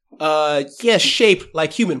shaped? Yes, shape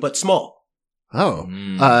like human, but small.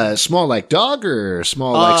 Oh, small like dog or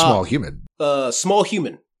small like small human? Small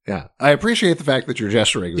human. Yeah, I appreciate the fact that you're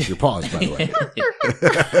gesturing with your paws. By the way,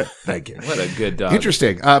 thank you. What a good dog.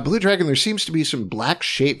 Interesting. Blue Dragon, there seems to be some black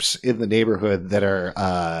shapes in the neighborhood that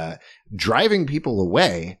are driving people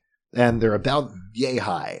away, and they're about yay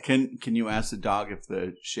high. Can you ask the dog if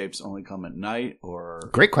the shapes only come at night or...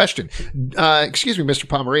 Great question. Excuse me, Mr.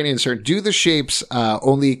 Pomeranian, sir. Do the shapes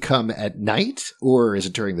only come at night, or is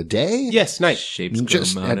it during the day? Yes, nice. Shapes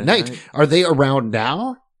Just come out at night. Are they around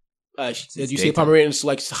now? Did you see a Pomeranian just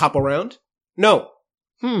like hop around? No.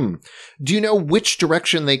 Do you know which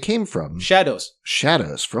direction they came from? Shadows.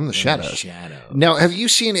 Shadows, from the shadows. Shadow. Now, have you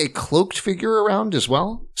seen a cloaked figure around as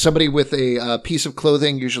well? Somebody with a piece of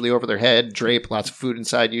clothing, usually over their head, drape, lots of food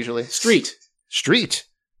inside, usually. Street. Street.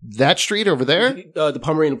 That street over there? The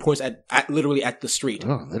Pomeranian points at literally at the street.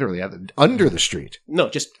 Oh, literally under the street. No,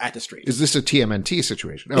 just at the street. Is this a TMNT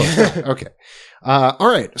situation? Oh, it's not. Okay.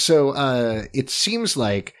 All right. So it seems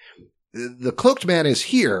like the cloaked man is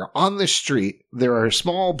here on the street. There are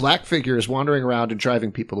small black figures wandering around and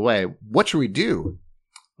driving people away. What should we do?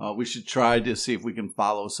 we should try to see if we can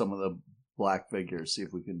follow some of the black figures, see if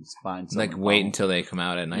we can find some. Like wait until they come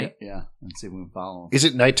out at night. Yeah, and see if we can follow them. Is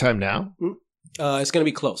it nighttime now? It's going to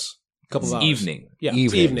be close. A couple It's of hours. evening. Yeah, it's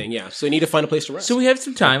Evening. evening. Yeah, so you need to find a place to rest. So we have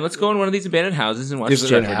some time. Let's go in one of these abandoned houses and watch Is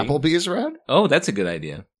there an Jeopardy. Applebee's around? Oh, that's a good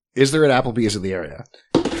idea. Is there an Applebee's in the area?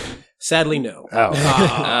 Sadly, no. Oh,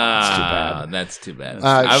 That's too bad. Uh,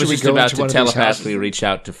 I should was we just go about into to one of these telepathically houses? reach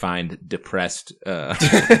out to find depressed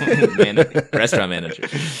restaurant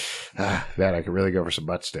managers. Man, I could really go for some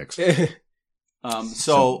butt sticks.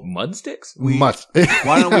 So mud sticks? Mud.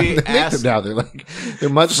 why don't we They make ask- them now? They're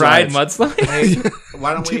mud Fried slides. mudslide?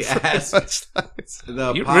 why don't we Deep fried ask mud slides.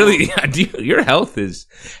 the You really, your health is.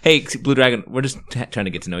 Hey, Blue Dragon, we're just trying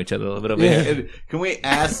to get to know each other a little bit over here. Can we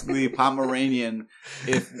ask the Pomeranian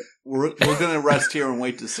if we're going to rest here and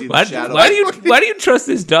wait to see the Why shadow? do you trust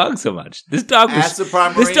this dog so much? This dog Ask the was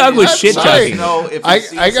Pomeranian. this dog was I'm shit sorry. talking. No, if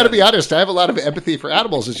I got to be honest. I have a lot of empathy for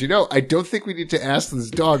animals, as you know. I don't think we need to ask this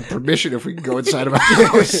dog permission if we can go inside of our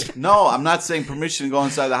house. No, I'm not saying permission to go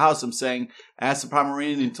inside the house. I'm saying ask the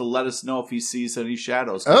Pomeranian to let us know if he sees any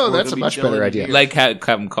shadows. 'Cause Oh, we're that's gonna a be much better chilling idea. here. Like have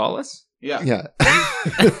him call us. Yeah. Yeah.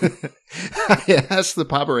 I asked the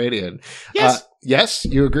Pomeranian. Yes. Yes,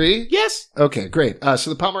 you agree? Yes. Okay, great. So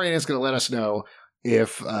the Pomeranian is going to let us know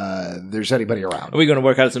if there's anybody around. Are we going to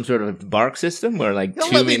work out some sort of bark system where like Don't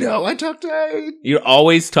 2 let me minutes? know. I talk to. You're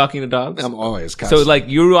always talking to dogs. I'm always So constantly like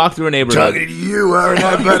you walk through a neighborhood. talking to you, aren't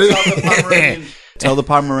I, buddy? Tell the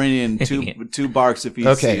Pomeranian two barks if he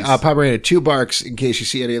Okay, sees. Pomeranian, 2 barks in case you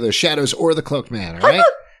see any of those shadows or the cloaked man. All right.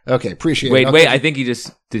 Okay, appreciate it. Wait, Okay. wait. I think he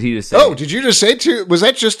just did. He just say? Oh, did you just say 2? Was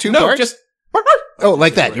that just 2 No, barks? just Oh,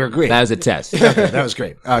 like that. You're great. that was a test. Okay, that was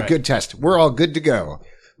great. Good test. We're all good to go.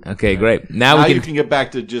 Okay, great. Now now we you can. can get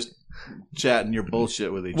back to just chatting your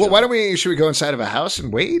bullshit with each Well, other. why don't we? Should we go inside of a house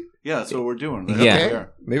and wait? Yeah, that's what we're doing. Yeah. Okay.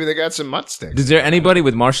 Maybe they got some mutt sticks. Is there anybody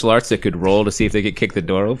with martial arts that could roll to see if they could kick the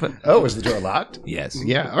door open? Oh, is the door locked? Yes.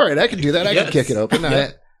 Yeah. All right, I can do that. I can Yes. kick it open.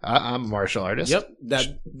 Yeah. I'm a martial artist. yep. That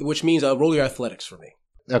which means roll your athletics for me.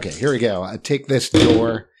 Okay, here we go. I take this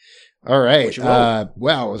door. All right. What'd you roll?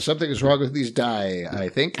 Wow, something is wrong with these die, I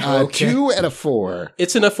think. Okay. 2 and a 4.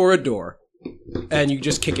 It's enough for a door, and you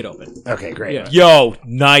just kick it open. Okay, great. Yeah. Yo,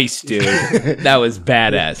 nice, dude. That was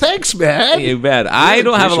badass. Thanks, man. You bet. I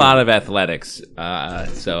don't have a appreciate lot of athletics,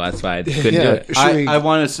 so that's why I couldn't do Yeah. it. Should we- I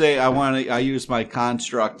want to say I use my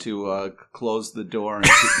construct to close the door and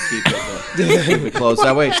keep it closed.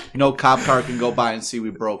 That way, no cop car can go by and see we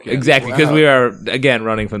broke in. Exactly, because Wow. we are again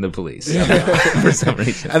running from the police for some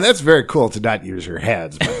reason. And that's very cool to not use your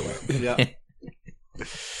hands, by the way.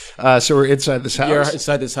 Yeah. So we're inside this You're house.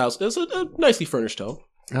 inside this house. It's a nicely furnished home.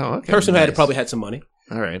 Oh, okay. Person who Nice. had probably had some money.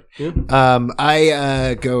 All right. Yeah.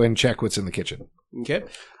 I go and check what's in the kitchen. Okay.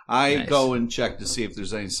 I Nice. go and check to see if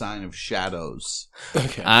there's any sign of shadows.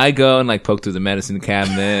 Okay. I go and like poke through the medicine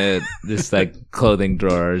cabinet, just like clothing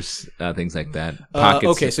drawers, things like that.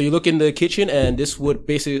 Pockets. Okay, so you look in the kitchen, and this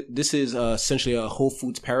is essentially a Whole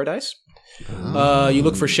Foods paradise. You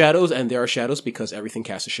look for shadows, and there are shadows because everything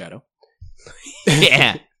casts a shadow.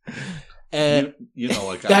 yeah. And You know,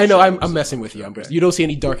 like I know I'm messing with you. You don't see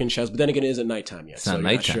any darkened shadows, but then again, it isn't nighttime yet. It's so not you're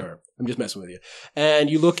nighttime. Sure, I'm just messing with you. And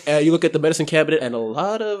you look at the medicine cabinet, and a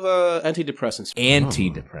lot of antidepressants.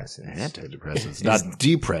 Antidepressants. Antidepressants, not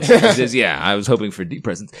depressants. This is- yeah, I was hoping for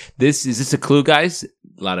depressants. Is this a clue, guys?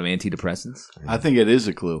 A lot of antidepressants. I think it is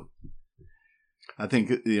a clue. I think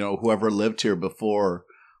whoever lived here before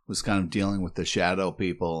was kind of dealing with the shadow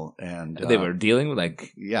people, and They were dealing with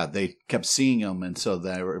like yeah, they kept seeing them, and so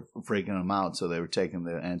they were freaking them out. So they were taking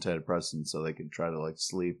the antidepressants so they could try to like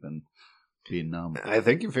sleep and be numb. I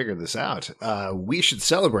think you figured this out. We should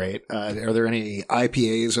celebrate. Are there any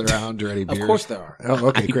IPAs around or any beers? Of course, there are. Oh,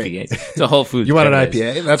 okay, great. IPAs. It's a Whole Foods. You want an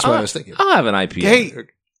paradise. IPA? That's what I was thinking. I'll have an IPA. Hey,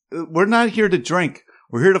 we're not here to drink.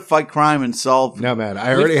 We're here to fight crime and solve. No, man.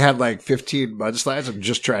 I already had like 15 mudslides. I'm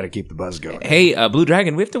just trying to keep the buzz going. Hey, Blue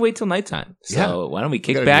Dragon, we have to wait till nighttime. So Yeah. why don't we We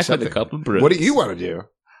kick gotta back do with a something. couple of brews? What do you want to do?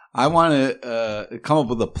 I want to come up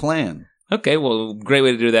with a plan. Okay, well, great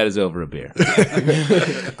way to do that is over a beer.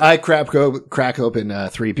 I crack open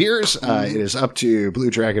 3 beers. It is up to Blue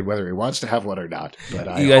Dragon whether he wants to have one or not. But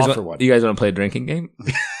I offer one. You guys want to play a drinking game?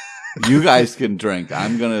 You guys can drink.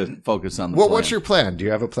 I'm going to focus on the Well, plan. what's your plan? Do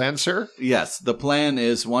you have a plan, sir? Yes, the plan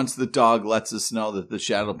is once the dog lets us know that the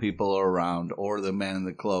shadow people are around or the man in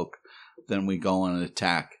the cloak, then we go on an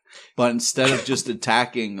attack. But instead of just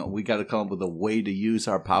attacking, we got to come up with a way to use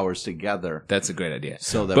our powers together. That's a great idea.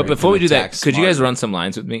 So that But before we can do that, attack could you guys smarter. run some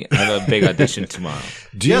lines with me? I have a big audition tomorrow.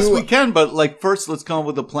 Yes, we can, but first let's come up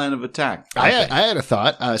with a plan of attack. I had a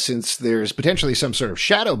thought. Since there's potentially some sort of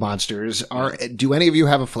shadow monsters, do any of you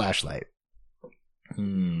have a flashlight?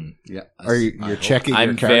 Yeah. Are you're checking your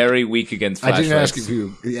I'm character? very weak against I flashlights. didn't ask if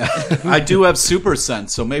you. Yeah. I do have super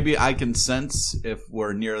sense, so maybe I can sense if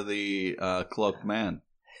we're near the cloaked man.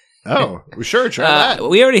 Oh, well, sure. Try that.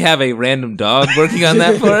 We already have a random dog working on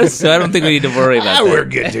that for us, so I don't think we need to worry about We're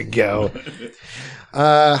that. good to go.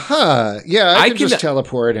 Yeah, I can just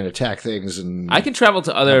teleport and attack things, and I can travel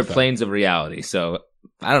to other Have fun. planes of reality, so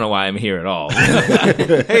I don't know why I'm here at all.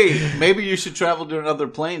 Hey, maybe you should travel to another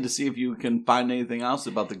plane to see if you can find anything else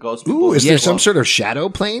about the ghost people. Ooh, is there Yeah, some well- sort of shadow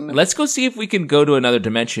plane? Let's go see if we can go to another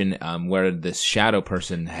dimension where this shadow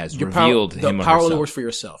person has revealed the him or power only herself. works for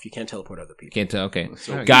yourself. You can't teleport other people. Can't tell. Okay,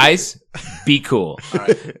 So- guys, be cool.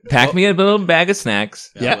 Pack me a little bag of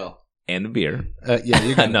snacks Yeah. Well, and a beer. Yeah,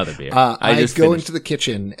 you got it. Another beer. I just go finished. into the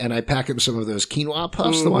kitchen and I pack him some of those quinoa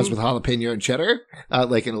puffs, the ones with jalapeno and cheddar,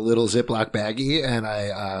 like in a little Ziploc baggie, and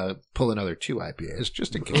I pull another 2 IPAs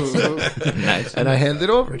just in case. Nice. And I hand it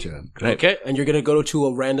over to him. Okay, and you're gonna go to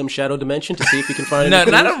a random shadow dimension to see if you can find. No,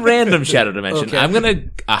 any not clues? a random shadow dimension. Okay. I'm gonna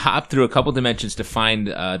hop through a couple dimensions to find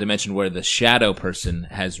a dimension where the shadow person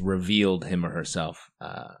has revealed him or herself.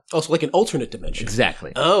 Oh, so like an alternate dimension.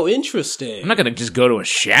 Exactly. Oh, interesting. I'm not gonna just go to a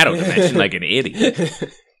shadow dimension like an idiot.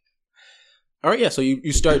 All right, yeah. So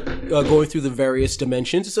you start going through the various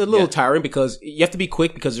dimensions. It's a little tiring because you have to be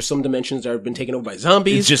quick because there's some dimensions that have been taken over by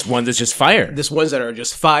zombies. It's just one that's just fire. There's ones that are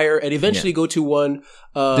just fire, and eventually go to one.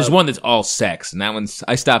 There's one that's all sex, and that one's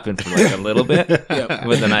I stop in for like a little bit,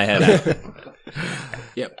 but then I head out.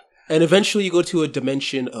 Yep. And eventually you go to a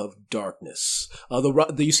dimension of darkness.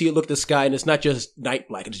 You see it look at the sky, and it's not just night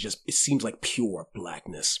black. It seems like pure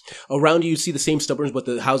blackness. Around you see the same stubborns, but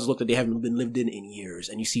the houses look like they haven't been lived in years.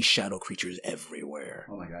 And you see shadow creatures everywhere.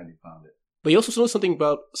 Oh my God, you found it. But you also notice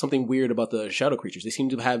something weird about the shadow creatures. They seem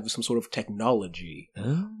to have some sort of technology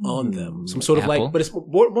on them. Some sort of but it's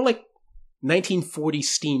more like 1940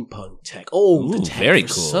 steampunk tech. Oh, the tech very for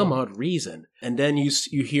cool. some odd reason. And then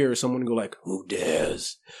you hear someone go like, "Who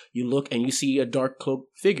dares?" You look and you see a dark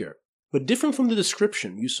cloaked figure, but different from the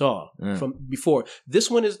description you saw from before. This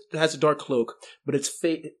one has a dark cloak, but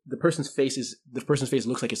the person's face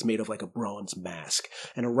looks like it's made of like a bronze mask,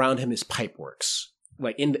 and around him is pipeworks.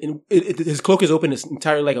 Like his cloak is open. It's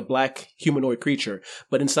entirely like a black humanoid creature,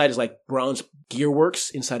 but inside is like bronze gearworks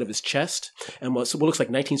inside of his chest, and what looks like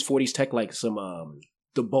 1940s tech, like some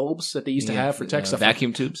the bulbs that they used to have for tech stuff,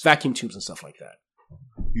 vacuum tubes, and stuff like that.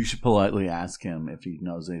 You should politely ask him if he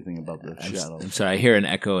knows anything about the shadow. I'm sorry, I hear an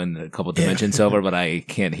echo in a couple dimensions over, but I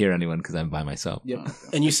can't hear anyone because I'm by myself. Yep.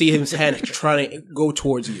 And you see his hand trying to go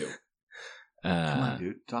towards you. Come on,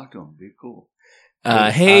 dude. Talk to him. Be cool.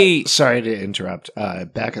 Hey, sorry to interrupt.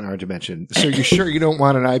 Back in our dimension. So you sure you don't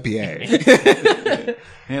want an IPA?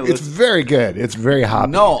 Hey, It's very good. It's very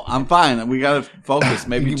hoppy. No, I'm fine. We got to focus.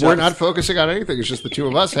 Maybe we're not focusing on anything. It's just the two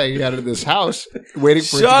of us hanging out in this house, waiting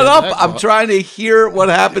for. Shut up! I'm trying to hear what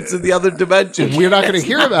happens in the other dimension. We're not going to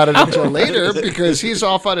hear about it until later because he's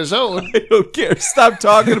off on his own. I don't care. Stop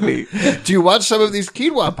talking to me. Do you want some of these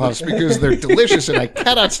quinoa puffs because they're delicious and I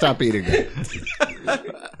cannot stop eating them?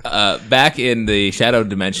 back in the shadow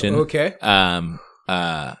dimension. Okay.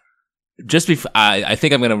 Just before I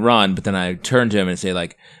think I'm going to run, but then I turn to him and say,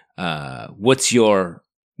 like, what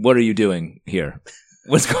are you doing here?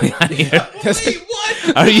 What's going on here? Wait,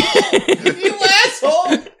 what? Are you, You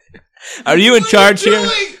asshole! are you in charge here?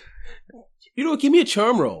 You know, give me a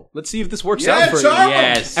charm roll. Let's see if this works out for you. charm him.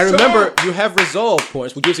 Yes. And remember, you have resolve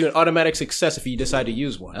points, which gives you an automatic success if you decide to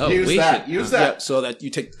use one. Oh, Use we that. should- Use Yeah, that. so that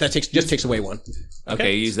takes away one.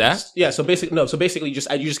 Okay, use that. Yeah, so basically you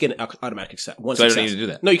just get an automatic success. One So I don't success. need to do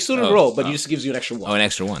that? No, you still don't Oh, roll, but oh. it just gives you an extra one. Oh, an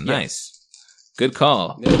extra one. Yeah. Nice. Good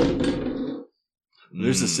call.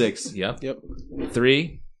 There's a 6. Yep. Yep.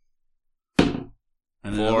 3, And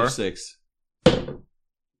another 4. 6.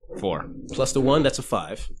 4. Plus the 1, that's a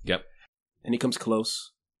 5. Yep. And he comes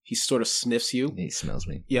close. He sort of sniffs you. He smells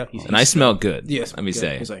me. Yeah. And I smell good. Yes. Let me good.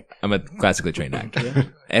 say. He's like, I'm a classically trained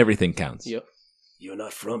actor. Everything counts. yep. You're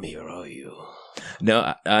not from here, are you?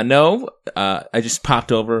 No, no. I just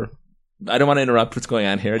popped over. I don't want to interrupt what's going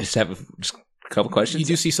on here. I just have a couple questions. You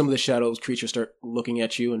do see some of the shadows creatures start looking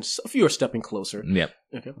at you, and a few are stepping closer. Yep.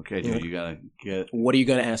 Okay, dude, you gotta get. What are you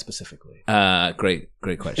going to ask specifically? Great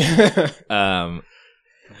question.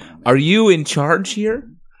 Are you in charge here?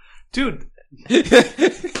 Dude,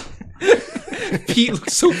 Pete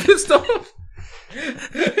looks so pissed off.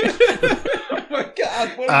 oh my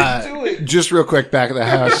God, what are you doing? Just real quick, back of the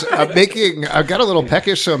house. I've got a little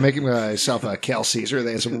peckish, so I'm making myself a kale Caesar.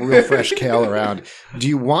 They have some real fresh kale around. Do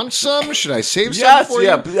you want some? Should I save some Yes, for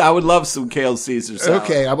yeah, you? I would love some kale Caesar salad.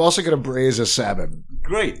 Okay, I'm also going to braise a salmon.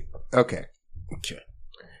 Great. Okay.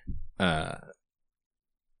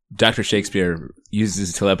 Dr. Shakespeare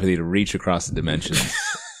uses telepathy to reach across the dimensions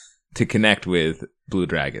to connect with Blue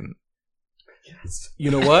Dragon.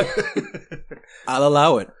 You know what? I'll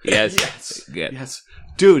allow it. Yes. Yes. Good. Yes.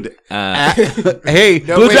 Dude, Hey,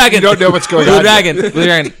 Blue Dragon. You don't know what's going Blue on. Dragon. Blue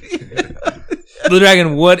Dragon. Blue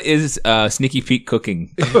Dragon, what is Sneaky Pete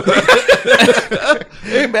cooking?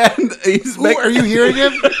 hey man, he's Ooh, are you hearing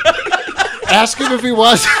him? Ask him if he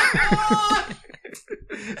wants.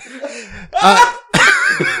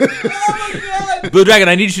 Blue Dragon,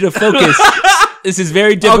 I need you to focus. This is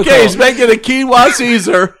very difficult. Okay, he's making a quinoa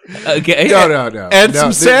Caesar Okay. No. and No,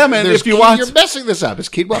 some salmon there's if you want. You're messing this up. It's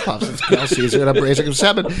quinoa puffs. It's kale Caesar, and I'm braising some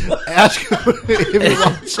salmon. Ask him if he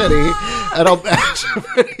wants any, and I'll ask him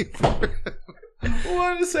any.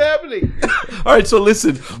 What is happening? All right, so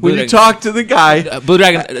listen. When you Dragon. talk to the guy, Blue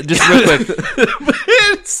Dragon, just real quick.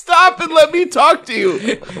 stop and let me talk to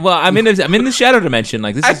you. Well, I'm in the shadow dimension.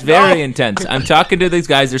 Like, this is very intense. I'm talking to these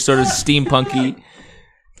guys. They're sort of steampunky.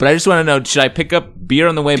 But I just want to know, should I pick up beer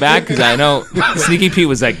on the way back? Because I know Sneaky Pete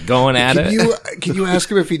was like going at it. Can you ask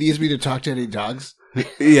him if he needs me to talk to any dogs?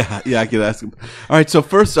 Yeah, I can ask him. All right, so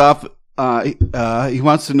first off, he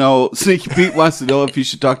wants to know. Sneaky Pete wants to know if you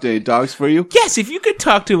should talk to any dogs for you. Yes, if you could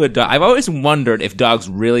talk to a dog. I've always wondered if dogs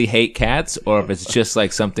really hate cats or if it's just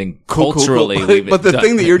like something culturally. Cool. But the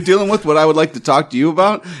thing that you're dealing with, what I would like to talk to you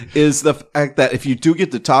about, is the fact that if you do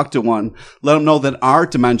get to talk to one, let them know that our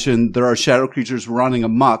dimension, there are shadow creatures running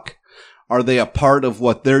amok. Are they a part of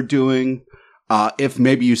what they're doing? If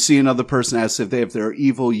maybe you see another person as if they're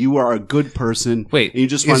evil, you are a good person. Wait, and you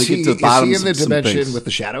just want to get to the bottom of some things. Is he in the dimension with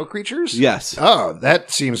the shadow creatures? Yes. Oh,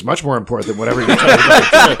 that seems much more important than whatever you're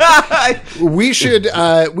talking about. we should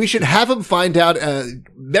have him find out,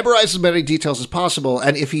 memorize as many details as possible,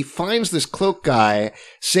 and if he finds this cloak guy,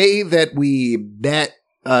 say that we met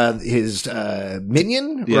his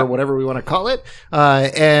minion or whatever we want to call it,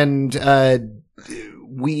 and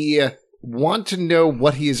we want to know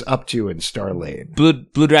what he is up to in Starlane.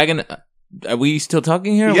 Blue Dragon, are we still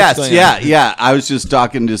talking here? Yes, yeah. I was just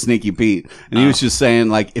talking to Sneaky Pete, and he was just saying,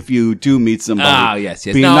 like, if you do meet somebody, yes.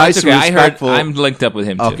 be No, nice it's okay. and respectful. I'm linked up with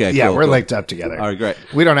him, too. Okay, Yeah, cool, we're cool. linked up together. All right, great.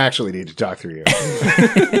 We don't actually need to talk through you.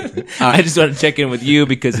 I just want to check in with you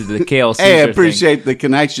because of the Kale Caesar Hey, I appreciate the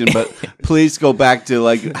connection, but please go back to,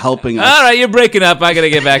 like, helping us. All right, you're breaking up. I got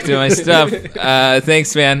to get back to my stuff.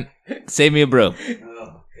 Thanks, man. Save me a brew.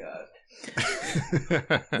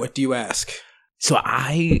 What do you ask? So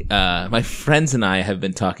my friends and I have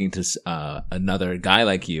been talking to another guy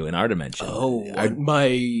like you in our dimension.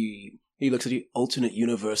 He looks at the alternate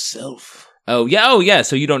universe self. Oh yeah.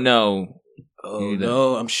 So you don't know. Oh,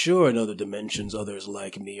 no, I'm sure in other dimensions, others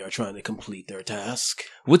like me are trying to complete their task.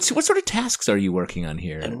 What sort of tasks are you working on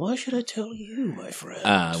here? And why should I tell you, my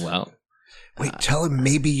friend? Wait, tell him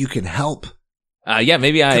maybe you can help. Yeah,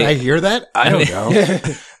 maybe Can I hear that? I don't know.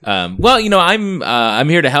 Well, I'm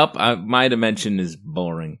here to help. My dimension is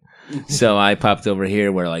boring. So I popped over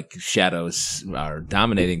here where like shadows are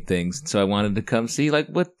dominating things. So I wanted to come see like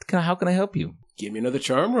how can I help you? Give me another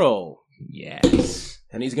charm roll. Yes.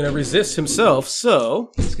 And he's going to resist himself,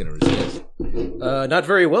 so... He's going to resist. Not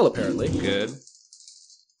very well, apparently. Good.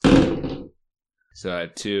 So I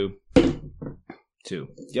had 2.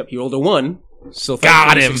 Yep, he rolled a 1. So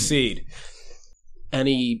got him! Succeed. And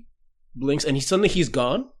he blinks, and suddenly he's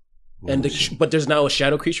gone. And but there's now a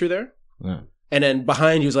shadow creature there. Yeah. And then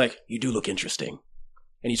behind you is like, you do look interesting.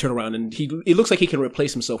 And you turn around, and it looks like he can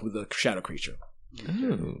replace himself with a shadow creature.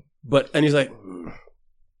 Ooh. And he's like,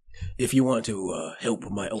 if you want to help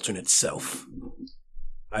my alternate self,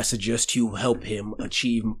 I suggest you help him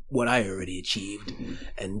achieve what I already achieved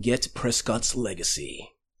and get Prescott's legacy.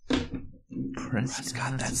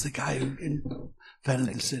 Prescott, that's the guy who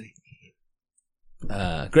invented the city.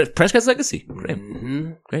 Great. Prescott's legacy. Great.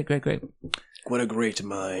 Mm-hmm. Great. What a great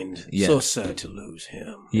mind. Yes. So sad to lose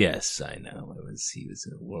him. Yes, I know. He was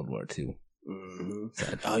in World War II.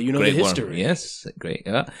 Mm-hmm. You know Great the history. War. Yes, great.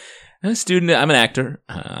 I'm a student. I'm an actor.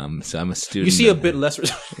 So I'm a student. You see a bit less.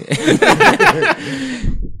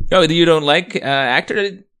 Oh, you don't like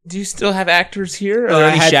actor? Do you still have actors here? Are there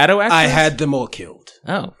any shadow actors? I had them all killed.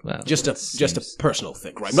 Oh, well, just a personal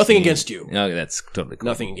thing, right? Nothing against you. No, that's totally cool.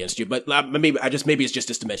 Nothing against you, but maybe it's just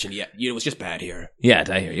this dimension. Yeah, it was just bad here. Yeah,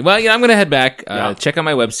 I hear you. Well, I'm gonna head back. Check out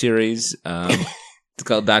my web series. It's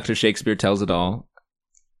called Dr. Shakespeare Tells It All.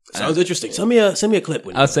 Sounds interesting. Send me a clip.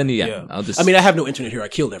 I'll send you. Yeah. I'll just. I mean, I have no internet here. I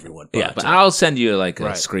killed everyone. But I'll send you like a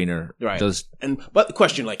screener. Right. But the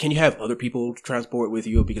question, like, can you have other people transport with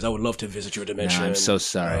you? Because I would love to visit your dimension. No, I'm so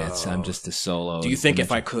sorry. I'm just a solo. Do you think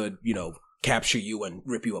if I could, capture you and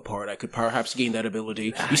rip you apart, I could perhaps gain that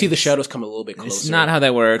ability? You see the shadows come a little bit closer. It's not how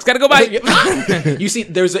that works. Gotta go by. You see,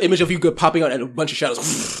 there's an image of you popping out and a bunch of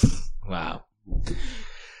shadows. Wow.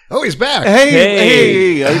 Oh, he's back.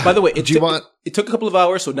 Hey. By the way, it took a couple of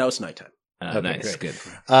hours, so now it's nighttime. Nice. Great.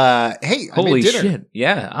 Good. Hey, holy I made dinner. shit.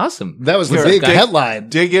 Yeah, awesome. That was the big headline.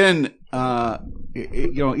 Dig in.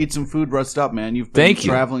 Eat some food, rest up, man. You've been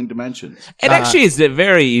traveling dimensions. It actually is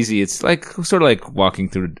very easy. It's like sort of like walking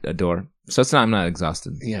through a door. So I'm not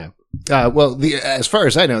exhausted. Yeah. Well, as far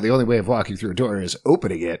as I know, the only way of walking through a door is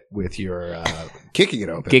opening it with your kicking it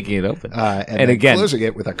open. Kicking it open. And then again, closing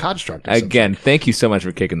it with a construct. Again, thank you so much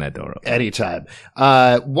for kicking that door open. Anytime.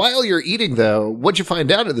 While you're eating, though, what'd you find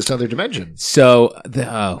out in this other dimension? So,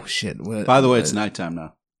 oh, shit. By the way, it's nighttime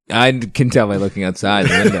now. I can tell by looking outside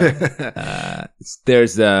the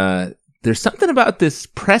window. There's something about this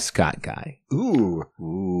Prescott guy. Ooh.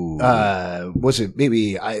 Was it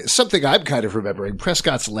maybe something I'm kind of remembering?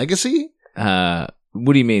 Prescott's legacy? What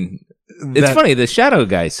do you mean? It's funny. The shadow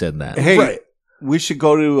guy said that. Hey, we should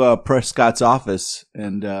go to Prescott's office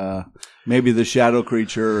and maybe the shadow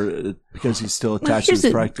creature, because he's still attached to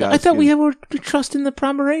the Prescott. I thought we were trusting the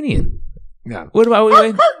Pomeranian. Yeah. What about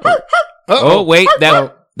we? Wait.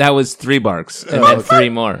 That That was 3 barks, and then 3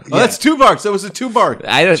 more. Oh, that's 2 barks. That was a 2 bark.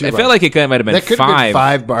 I felt like it might have been That could have been 5.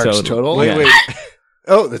 5 barks total. Wait, Yeah. wait.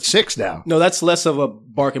 Oh, that's 6 now. No, that's less of a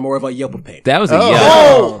bark and more of a yelp of pain. That was a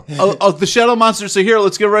yell. Oh, the shadow monsters are here.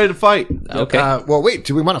 Let's get ready to fight. Okay. Well, wait.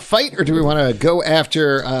 Do we want to fight, or do we want to go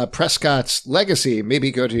after Prescott's legacy? Maybe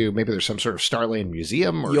there's some sort of Starlane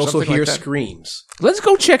museum, or You also something hear like that. screams. Let's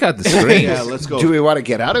go check out the screen. Yeah, let's go. Do we want to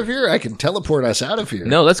get out of here? I can teleport us out of here.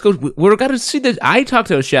 No, let's go. We're got to see that. I talked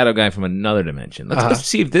to a shadow guy from another dimension. Let's go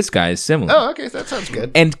see if this guy is similar. Oh, okay. That sounds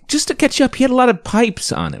good. And just to catch up, he had a lot of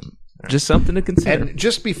pipes on him. Just something to consider. And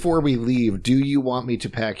just before we leave, do you want me to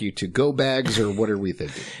pack you to-go bags, or what are we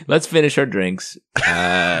thinking? Let's finish our drinks,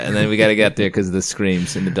 and then we got to get there because of the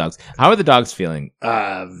screams and the dogs. How are the dogs feeling?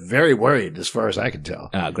 Very worried, as far as I can tell.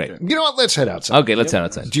 Great. You know what? Let's head outside. Okay, let's head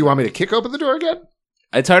outside. Do you want me to kick open the door again?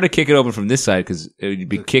 It's hard to kick it open from this side because it would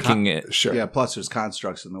be kicking it. Sure. Yeah, plus there's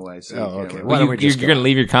constructs in the way. So Oh, you can't okay. really- Why don't we just You're going to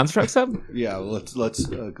leave your constructs up? Yeah, let's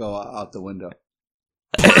go out the window.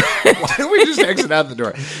 Why don't we just exit out the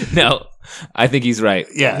door? No, I think he's right.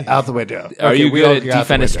 Yeah, out the window. Are Okay, you we all good go at out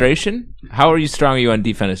the window. defenestration? How are you strong? Are you on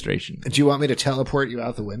defenestration? Do you want me to teleport you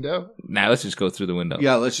out the window? Now let's just go through the window.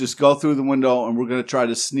 Yeah, let's just go through the window, and we're going to try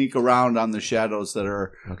to sneak around on the shadows that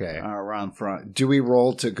are Okay. around front. Do we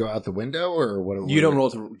roll to go out the window, or what? You don't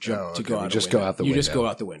roll to jump Oh, to okay. go We out. just the window. go out the You just window. go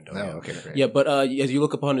out the window. Oh, yeah. okay, great. Yeah, but as you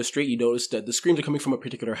look upon the street, you notice that the screams are coming from a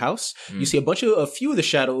particular house. You see a few of the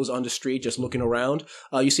shadows on the street just looking around.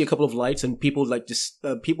 You see a couple of lights and people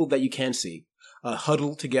people that you can see.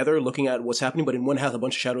 Huddled together, looking at what's happening. But in one house, a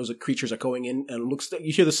bunch of shadows of creatures are going in, and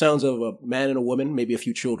you hear the sounds of a man and a woman, maybe a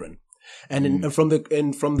few children. And in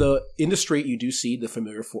the street, you do see the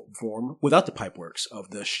familiar form without the pipeworks of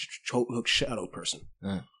the shadow person.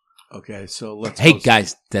 Okay, so let's. Hey go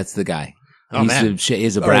guys, that's the guy. Oh, man.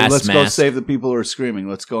 He's a All right, brass let's go mask. save the people who are screaming.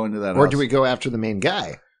 Let's go into that. Or house. do we go after the main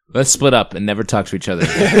guy? Let's split up and never talk to each other.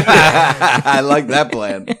 I like that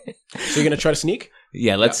plan. So you're gonna try to sneak?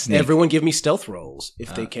 Yeah, let's sneak. Everyone give me stealth rolls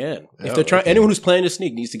if they can. If oh, they're trying, okay. anyone who's planning to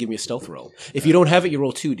sneak needs to give me a stealth roll. If you don't have it, you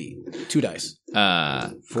roll 2 dice.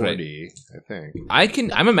 Great. 40, I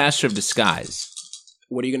think. I'm a master of disguise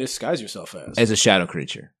What are you going to disguise yourself as? as a shadow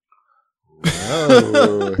creature.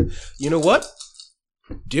 Oh. You know what?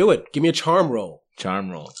 Do it. Give me a charm roll. Charm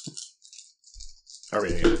roll. Are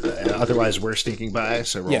we, otherwise, we're sneaking by,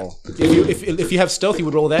 so roll. Yeah. If you have stealth, you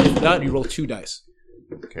would roll that. If not, you roll 2 dice.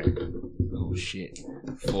 Okay. Oh shit.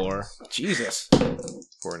 4, Jesus.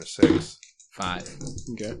 4 and a 6. 5.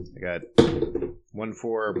 Okay. I got 1,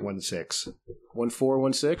 4, 1, 6. 1, 4,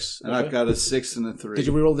 1, 6. And I've got a 6 and a 3. Did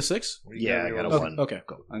you reroll the 6? Yeah, I got a Oh, 1. okay,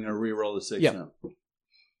 cool. I'm going to re-roll the 6 Yeah. now.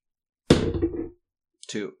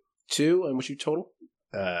 2. 2, and what's your total?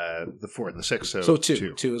 The 4 and the 6. So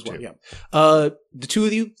 2. 2 as well, yeah. The two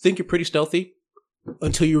of you think you're pretty stealthy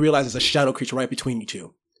until you realize there's a shadow creature right between you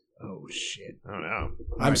two. Oh shit. Oh,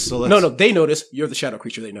 no. so No, let's- they notice. You're the shadow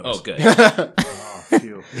creature they notice. Oh good. Oh,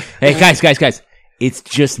 phew. Hey guys. It's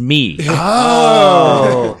just me.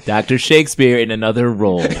 Oh! Dr. Shakespeare in another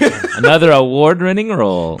role. Another award-winning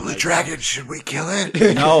role. The dragon, should we kill it?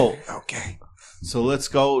 No. Okay. So let's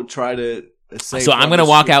go try to save. So I'm going to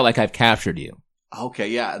walk out like I've captured you. Okay,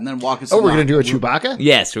 yeah, and then walk us. Oh, we're going along. to do a Chewbacca?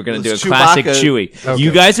 Yes, we're going to do a Let's classic Chewbacca. Chewie. Okay.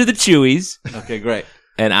 You guys are the Chewies, Okay, great.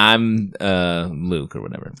 and I'm Luke or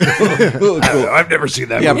whatever. Cool. I've never seen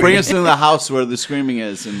that Yeah, movie. bring us into the house where the screaming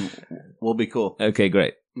is, and we'll be cool. Okay,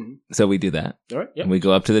 great. Mhm. So we do that. All right. Yep. And we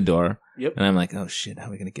go up to the door. Yep. And I'm like, oh shit, how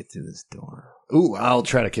are we going to get through this door? Ooh, I'll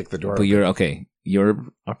try to kick the door. But you're okay. You're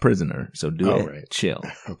a prisoner, so do Oh, it. right. Chill.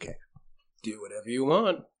 Okay. Do whatever you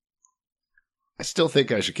want. I still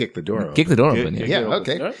think I should kick the door open. Kick the door Kick- open. kick Yeah. Yeah, it open.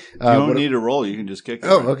 okay. All right. You don't what- need a roll; you can just kick it.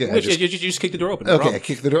 Oh, okay. I You just- just kick the door open. No okay, I problem.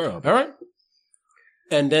 kick the door open. All right.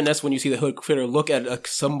 And then that's when you see the hood critter look at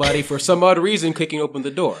somebody for some odd reason kicking open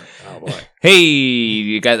the door. Oh, boy. Hey,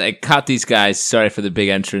 you guys, I caught these guys. Sorry for the big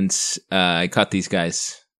entrance. I caught these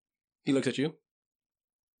guys. He looks at you.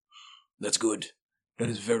 That's good. That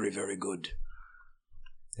is very, very good.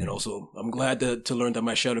 And also, I'm glad to learn that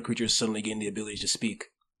my shadow creature is suddenly getting the ability to speak.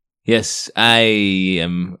 Yes, I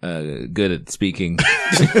am good at speaking.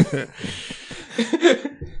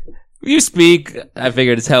 You speak. I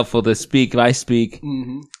figured it's helpful to speak if I speak.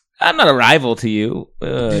 Mm-hmm. I'm not a rival to you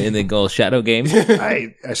in the Gold Shadow game.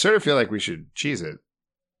 I sort of feel like we should cheese it.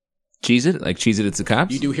 Cheese it? Like cheese it, it's the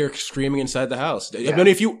cops? You do hear screaming inside the house. Yeah. I mean,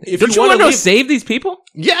 if you Don't you want want to to go save these people?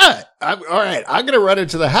 Yeah. All right. I'm going to run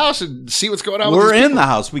into the house and see what's going on. We're with these in the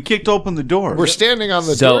house. We kicked open the door. We're standing on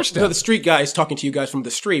the So- doorstep. No, the street guy is talking to you guys from the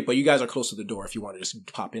street, but you guys are close to the door if you want to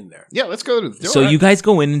just pop in there. Yeah, let's go to the door. So you guys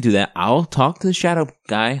go in and do that. I'll talk to the shadow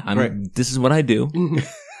guy. Right. This is what I do.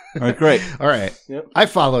 All right, great. All right. Yep. I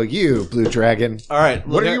follow you, Blue Dragon. All right.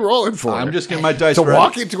 What are you rolling for? I'm just getting my dice to ready.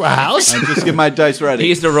 walk into a house? I'm just getting my dice ready. He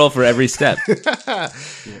used to roll for every step. All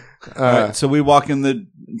right, so we walk in the door.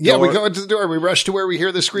 Yeah, we go into the door. We rush to where we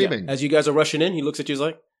hear the screaming. As you guys are rushing in, he looks at you. He's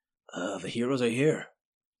like, "The heroes are here.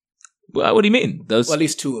 Well, what do you mean? Those? Well, at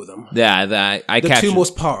least two of them. Yeah, I The captured. two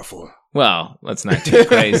most powerful. Well, let's not get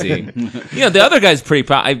crazy. The other guy's pretty.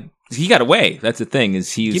 He got away. That's the thing.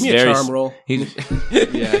 Is he's Give me very, a charm roll. He,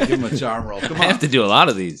 Yeah, give him a charm roll. Come I have on. to do a lot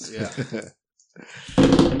of these. Yeah.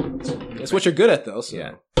 That's what you're good at, though. So.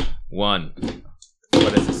 Yeah. 1.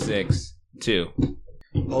 What is it? 6. 2.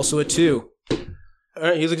 Also a 2. All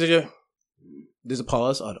right, he looks at you. There's a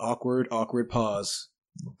pause, an awkward pause.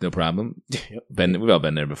 No problem. Yep. We've all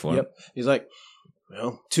been there before. Yep. He's like,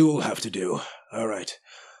 well, 2 will have to do. All right.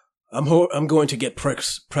 I'm going to get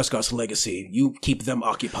Prescott's legacy. You keep them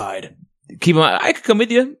occupied. Keep on. I could come with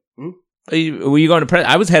you. Hmm? Were you going to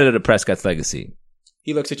I was headed to Prescott's legacy.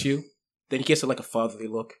 He looks at you. Then he gives it like a fatherly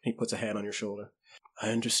look. He puts a hand on your shoulder.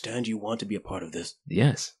 I understand you want to be a part of this.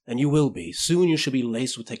 Yes. And you will be. Soon you should be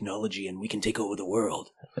laced with technology and we can take over the world.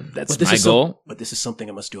 That's But my goal. but this is something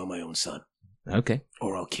I must do on my own, son. Okay.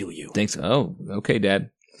 Or I'll kill you. Thanks. Oh, okay,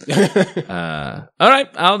 Dad. All right.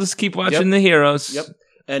 I'll just keep watching the heroes. Yep.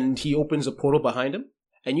 And he opens a portal behind him,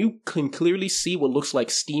 and you can clearly see what looks like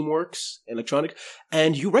Steamworks electronic,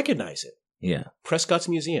 and you recognize it. Yeah. Prescott's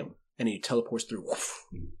Museum. And he teleports through. Woof.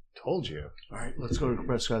 Told you. All right, let's go to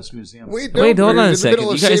Prescott's Museum. Wait, Wait, hold we're on in a the second.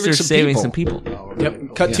 middle You of guys are saving some people.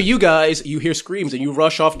 Yep. Cut to you guys. You hear screams, and you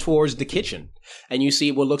rush off towards the kitchen, and you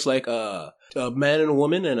see what looks like a man and a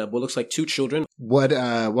woman, and what looks like 2 children. What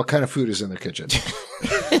kind of food is in the kitchen?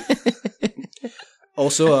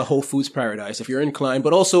 Also, a Whole Foods paradise, if you're inclined,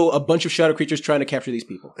 but also a bunch of shadow creatures trying to capture these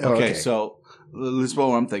people. Okay, so this is what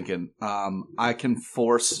I'm thinking. I can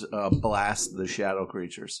force blast the shadow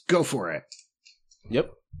creatures. Go for it. Yep.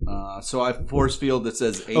 So I force field that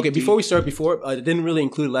says 8. Okay, before we start, I didn't really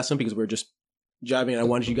include a lesson because we were just jiving, and I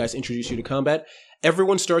wanted you guys to introduce you to combat.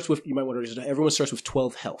 Everyone starts with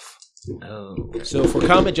 12 health. Oh. So for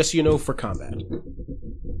combat, just so you know, for combat,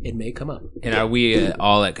 it may come up. And are we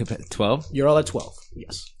all at 12? You're all at 12.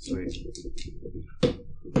 Yes. Sweet.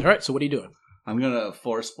 All right. So what are you doing? I'm gonna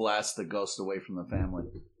force blast the ghost away from the family.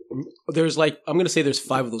 There's I'm going to say there's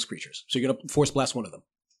 5 of those creatures. So you're going to force blast one of them.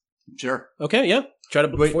 Sure. Okay. Yeah. Try to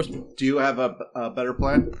Wait, force. do you have a better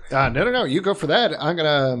plan? No. You go for that. I'm going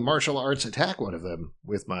to martial arts attack one of them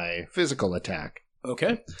with my physical attack.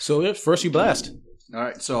 Okay. So yeah, first you blast. All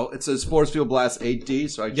right, so it says force field blast 8D,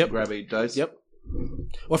 so I just Yep. grab 8 dice. Yep.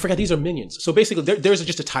 Well, I forgot these are minions. So basically, there's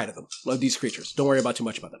just a tie to them, like these creatures. Don't worry about too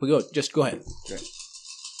much about that. But go ahead.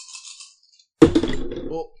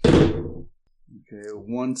 Okay,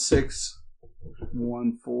 1 6,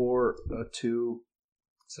 1 4, 2.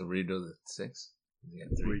 So redo the 6? You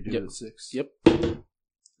got 3 Yep. to 6. Yep.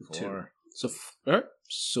 4. So all right.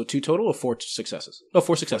 So 2 total or 4 successes? Oh,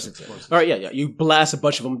 4 successes. All right. Yeah. You blast a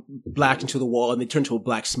bunch of them black into the wall, and they turn to a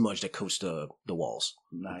black smudge that coats the walls.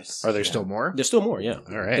 Nice. Are there still more? There's still more. Yeah.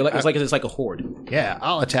 All right. It's like a horde. Yeah,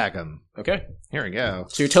 I'll attack them. Okay. Here we go.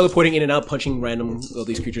 So you're teleporting in and out, punching random of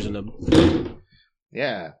these creatures in the.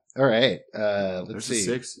 Yeah. All right. Let's There's see. a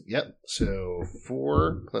 6. Yep. So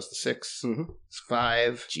 4 plus the 6 Mhm. is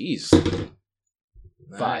 5. Jeez.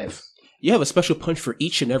 5. You have a special punch for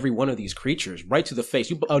each and every one of these creatures, right to the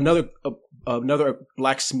face. Another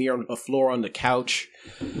black smear on the floor on the couch,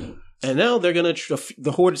 and now they're gonna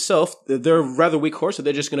the horde itself. They're a rather weak horse, so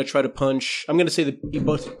they're just gonna try to punch. I'm gonna say that you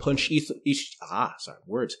both punch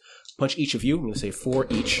punch each of you. I'm gonna say 4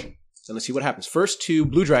 each, and let's see what happens. First to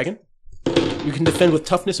Blue Dragon. You can defend with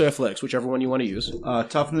toughness or athletics, whichever one you want to use.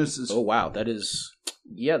 Toughness is. Oh wow, that is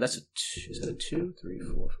that's is that a 2, 3,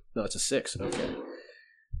 4? No, it's a 6. Okay.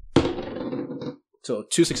 So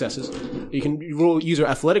 2 successes. You can roll either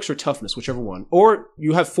athletics or toughness, whichever one. Or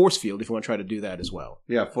you have force field if you want to try to do that as well.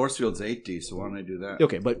 Yeah, force field's 8D, so why don't I do that?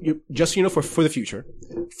 Okay, but just so you know, for the future,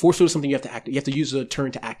 force field is something you have to act. You have to use a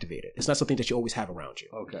turn to activate it. It's not something that you always have around you.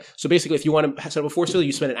 Okay. So basically, if you want to set up a force field,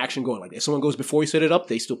 you spend an action going like that. If someone goes before you set it up,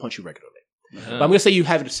 they still punch you regularly. But I'm going to say you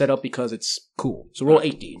have it set up because it's cool. So roll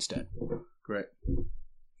 8D instead. Great.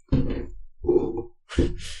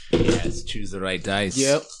 Yes, choose the right dice.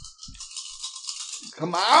 Yep.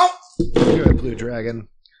 Come out! Good, Blue Dragon.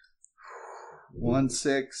 1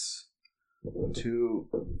 6, 2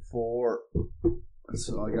 4.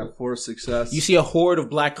 So I got 4 success. You see a horde of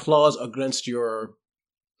black claws against your.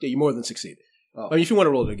 Yeah, you more than succeeded. Oh. I mean, if you want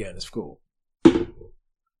to roll it again, it's cool.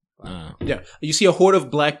 Uh, Yeah, you see a horde of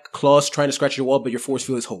black claws trying to scratch your wall, but your force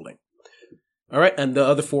field is holding. All right, and the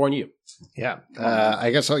other 4 on you. Yeah.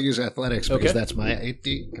 I guess I'll use athletics because Okay. that's my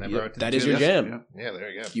 8D. Can I borrow it? That is your jam. Yeah, there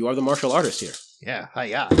you go. You are the martial artist here. Yeah.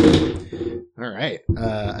 Hi-ya. All right.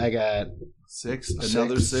 I got 6,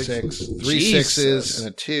 another 6. 3 Jesus. 6s and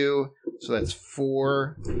a 2. So that's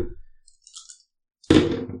 4.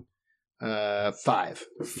 5.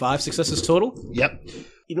 5 successes total. Yep.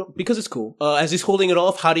 You know, because it's cool. As he's holding it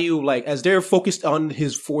off, how do you as they're focused on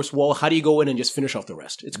his force wall? How do you go in and just finish off the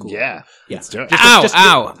rest? It's cool. Yeah. Yeah. Let's do it. Ow, Just-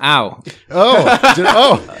 ow, ow.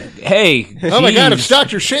 Oh. Hey. Oh my God! It's jeez.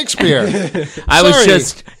 Dr. Shakespeare. I was Sorry.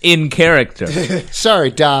 just in character.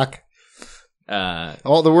 Sorry, Doc.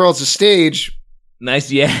 All the world's a stage.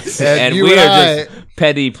 Nice, yes. And And you we and are I- just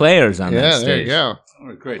petty players on that Yeah, stage. there you go. All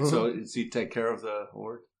right, great. So does he take care of the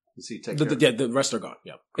horde? Does he take The, care the, yeah, the rest are gone.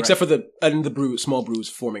 Yeah, except for the small bruise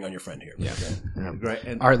forming on your friend here. Yeah, of Great.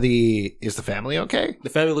 And Is the family okay? the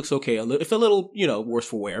family looks okay. If a little, worse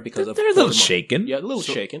for wear because of They're a little Voldemort. shaken. Yeah, a little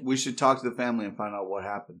so shaken. we should talk to the family and find out what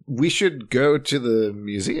happened. We should go to the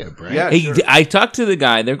museum, right? Yeah. Hey, Sure. I talked to the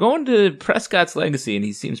guy. They're going to Prescott's Legacy, and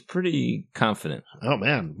he seems pretty confident. Oh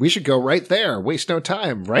man, we should go right there. Waste no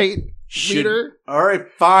time, right, Leader? All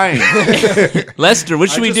right, fine. Lester, what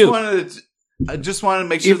should we do? I just wanted to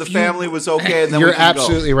make sure If the you- family was okay, and then You're we can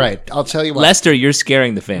absolutely right. I'll tell you what. Lester, you're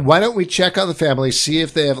scaring the family. Why don't we check on the family, see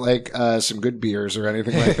if they have some good beers or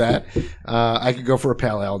anything like that? I could go for a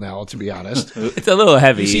pale ale now, to be honest. It's a little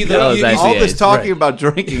heavy. You see all those the- All this IPAs. talking about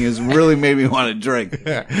drinking has really made me want to drink.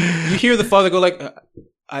 You hear the father go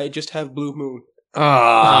I just have Blue Moon.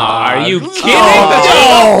 Are you kidding?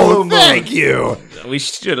 Oh, thank you. We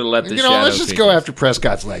should have let the You know, let's just go after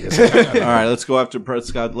Prescott's Legacy. All right, let's go after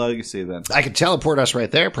Prescott Legacy then. I could teleport us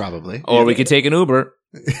right there, probably. Or we could take an Uber.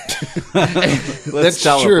 That's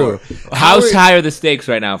teleport. true. How How- high are the stakes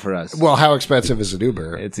right now for us? Well, how expensive is an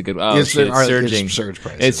Uber? It's a good. Oh, Is shit, there- it's are- surging. It's surge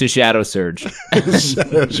prices. It's a shadow surge.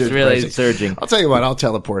 It's really surging. I'll tell you what. I'll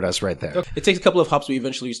teleport us right there. It takes a couple of hops. We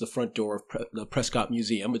eventually reach the front door of the Prescott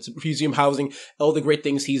Museum. It's a museum housing all the great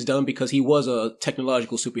things he's done because he was a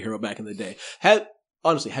technological superhero back in the day.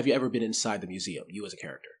 Honestly, have you ever been inside the museum, you as a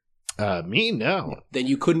character? Me, no. Then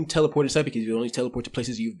you couldn't teleport inside because you only teleport to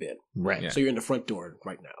places you've been. Right. Yeah. So you're in the front door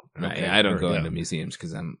right now. Right, Okay, I don't go yeah. into museums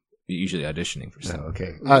because I'm usually auditioning for Oh, stuff.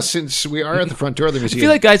 okay. Since we are at the front door of the I museum, feel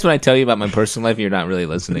like, guys, when I tell you about my personal life, you're not really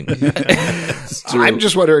listening. I'm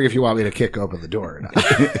just wondering if you want me to kick open the door or not.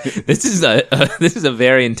 This is a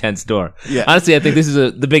very intense door. Yeah. Honestly, I think this is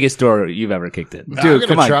the biggest door you've ever kicked in. I'm Dude, gonna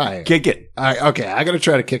come on, try. kick it. Okay, I'm going to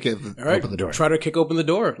try to kick it, All right. open the door. Try to kick open the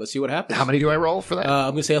door. Let's see what happens. How many do I roll for that?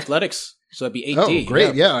 I'm going to say athletics. So that'd be 8D. oh,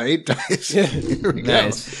 great. Yeah, 8 dice. Here we go.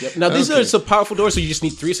 Nice. Yep. Now, these Okay. are some powerful doors, so you just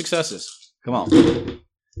need 3 successes. Come on.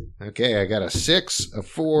 Okay, I got a 6, a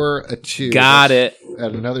 4, a 2. Got it.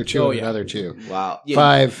 And another 2 Oh, and yeah. another 2. Wow. Yeah,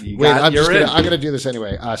 5. you Wait, got- you're in. I'm gonna do this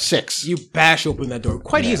anyway. 6. You bash open that door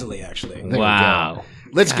quite easily, actually. There we Wow.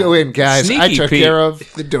 Let's go in, guys. I Sneaky took Pete. care of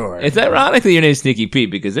the door. It's ironic that your name's Sneaky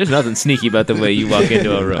Pete because there's nothing sneaky about the way you walk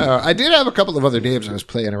into a room. I did have a couple of other names I was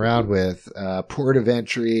playing around with. Port of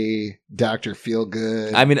Entry, Dr.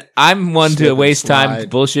 Feelgood. I mean, I'm one Slip to and waste time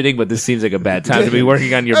slide. bullshitting, but this seems like a bad time to be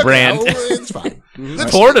working on your Okay, brand. well, it's fine.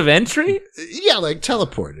 Port of Entry? Yeah, like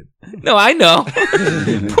teleported. No, I know.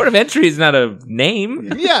 Port of Entry is not a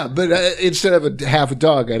name. Yeah, but instead of half a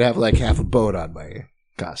dog, I'd have like half a boat on my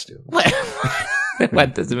costume.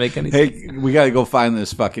 What doesn't make any sense? Hey, we got to go find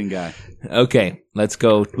this fucking guy. Okay, let's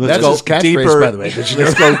go. That's go his catchphrase, deeper. by the way. Did you know?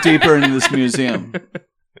 Let's go deeper into this museum.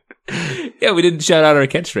 Yeah, we didn't shout out our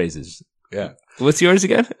catchphrases. Yeah. What's yours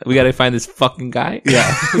again? We got to find this fucking guy.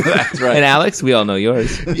 Yeah, that's right. And Alex, we all know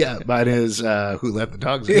yours. Yeah, mine is Who Let the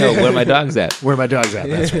Dogs Out. No, where are my dogs at? Where are my dogs at?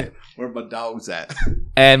 That's right. Where my dog's at?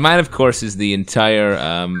 And mine, of course, is the entire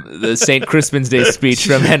the St. Crispin's Day speech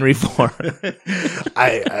from Henry IV.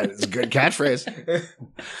 It's a good catchphrase.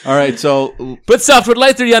 All right, so But softwood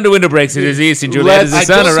light through yonder window breaks. It is east and Juliet is the I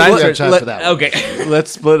sun. just Arise. have time for that one. Okay,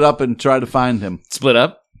 let's split up and try to find him. split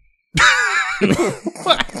up.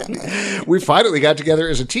 We finally got together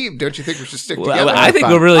as a team. Don't you think we should stick Well, together? I think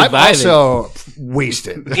we're really I'm vibing. also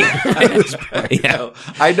wasted. Yeah,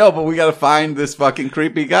 I know, but we got to find this fucking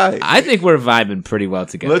creepy guy. I think we're vibing pretty well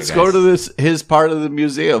together. Let's go to his part of the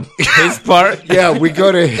museum. his part. Yeah, we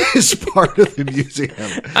go to his part of the museum.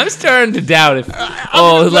 I'm starting to doubt if.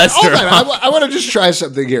 Lester. Hold on, I want to just try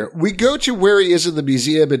something here. We go to where he is in the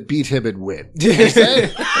museum and beat him and win. Is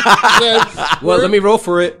that- Well, let me roll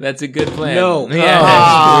for it. That's a good plan. No. Yeah.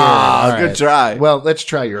 All Good try. Well, let's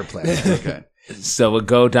try your plan. Okay. So we'll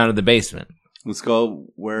go down to the basement. Let's go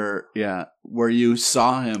where you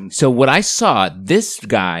saw him. So what I saw, this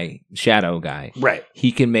guy, Shadow guy, Right.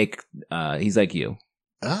 he can make. He's like you.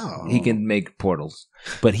 Oh. He can make portals.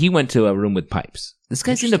 But he went to a room with pipes. This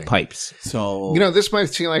guy's into pipes. So This might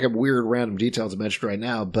seem like a weird random detail to mention right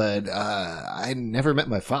now, but I never met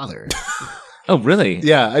my father. Oh, really?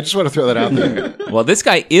 Yeah, I just want to throw that out there. Well, this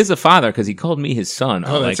guy is a father because he called me his son.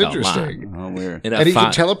 Oh, that's like, a interesting. oh, weird. lot. And he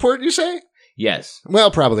can teleport, you say? Yes.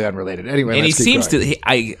 Well, probably unrelated. Anyway, And he let's keep seems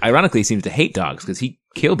going. ironically, he seems to hate dogs because he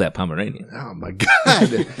killed that Pomeranian. Oh, my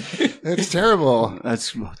God. That's terrible.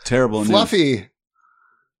 That's terrible. Fluffy.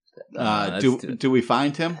 Do we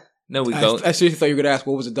find him? No, we go. I seriously thought you were going to ask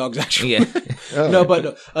what was the dog's actual. Yeah. Oh. No,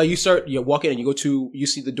 but you walk in and you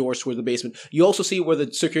see the doors towards the basement. You also see where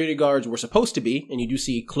the security guards were supposed to be, and you do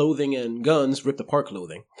see clothing and guns, ripped apart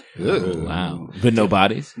clothing. Ugh. Wow. But no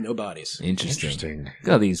bodies? No bodies. Interesting. Look at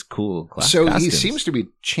all these cool So costumes. he seems to be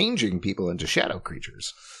changing people into shadow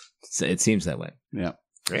creatures. It seems that way. Yeah.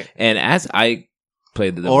 And as I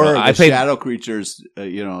played the shadow creatures,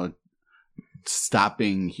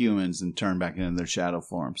 stopping humans and turn back into their shadow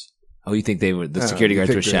forms. Oh, you think they were the security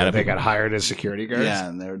guards were shadow? They got hired as security guards? Yeah,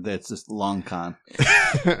 and that's just long con.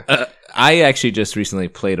 I actually just recently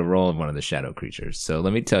played a role of one of the shadow creatures. So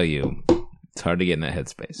let me tell you, it's hard to get in that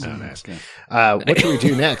headspace. Oh, nice. What should we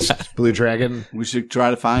do next, Blue Dragon? We should try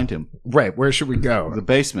to find him. Right. Where should we go? The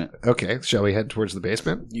basement. Okay. Shall we head towards the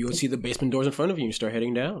basement? You will see the basement doors in front of you, and you start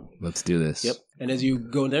heading down. Let's do this. Yep. And as you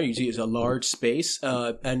go down, you see it's a large space,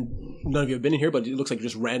 and none of you have been in here, but it looks like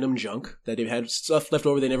just random junk that they've had stuff left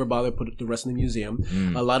over. They never bothered to put the rest in the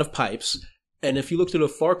museum. A lot of pipes. And if you look to the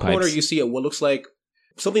far corner, you see what looks like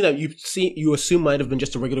something that you assume might have been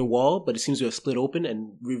just a regular wall, but it seems to have split open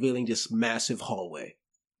and revealing this massive hallway.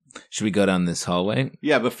 Should we go down this hallway?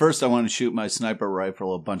 Yeah, but first I want to shoot my sniper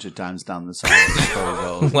rifle a bunch of times down this hallway before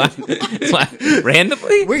we go. What?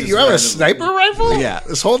 Randomly? Wait, you have a sniper rifle? Yeah.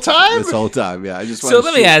 This whole time? This whole time, yeah. I just want So to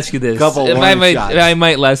let me ask you this: couple if warning shots. I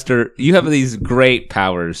might, Lester, you have these great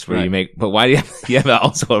powers where you make, but why do you have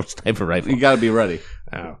also a sniper rifle? You got to be ready.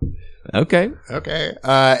 Oh. Okay. Okay.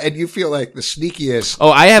 And you feel like the sneakiest.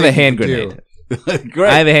 Oh, I have a thing hand to do. grenade. Great.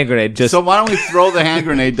 I have a hand grenade. Just So why don't we throw the hand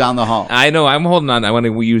grenade down the hall? I know. I'm holding on. I want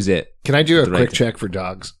to use it. Can I do a The right quick thing. check for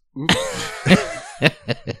dogs?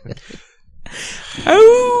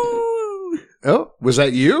 Oh, Oh, was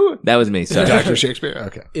that you? that was me. Sorry. Dr. Shakespeare?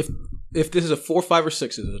 Okay. If this is a 4, 5, or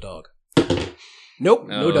 6, is it a dog? Nope,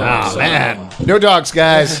 no Oh, dogs. Oh, man. No dogs,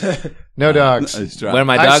 guys. No dogs. Let's try. Where are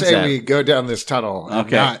my I dogs say at? we go down this tunnel and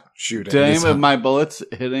Okay. not shoot Did it. any of my bullets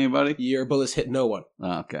hit anybody? Your bullets hit no one.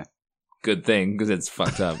 Oh, okay. Good thing because it's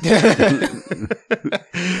fucked up.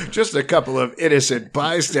 Just a couple of innocent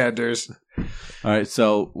bystanders. All right,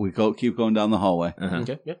 so we keep going down the hallway. Uh-huh.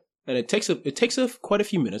 Okay, yeah. And it takes quite a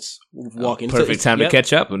few minutes walking. Perfect time to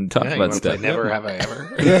catch up and talk Yeah, you about wanna play stuff. Never Have I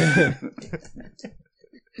Ever?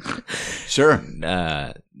 Sure.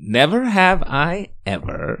 Never have I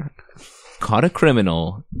ever caught a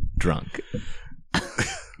criminal drunk.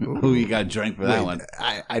 Who you got drink for that Wait, one?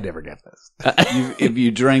 I never get this. If you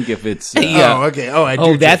drink, if it's Yeah. Oh, okay. Oh, I do.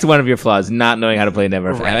 Oh, that's one of your flaws, not knowing how to play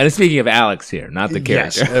Never Have I Ever. And speaking of Alex here, not the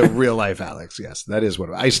character. Yes, real life Alex. Yes, that is what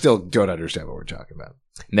I still don't understand what we're talking about.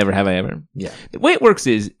 Never have I ever. Yeah. The way it works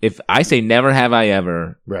is if I say never have I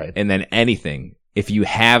ever, Right. and then anything, if you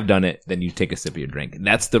have done it, then you take a sip of your drink.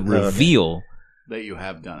 That's the reveal. that you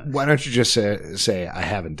have done it. Why don't you just say I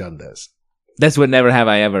haven't done this? That's what never have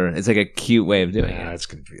I ever. It's like a cute way of doing it. That's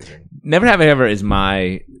confusing. Never have I ever is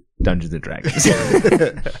my Dungeons and Dragons.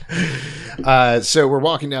 So we're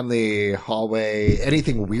walking down the hallway.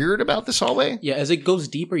 Anything weird about this hallway? Yeah, as it goes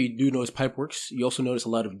deeper, you do notice pipe works. You also notice a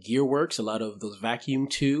lot of gear works, a lot of those vacuum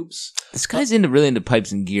tubes. This guy's really into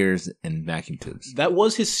pipes and gears and vacuum tubes. That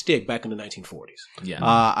was his stick back in the 1940s. Yeah.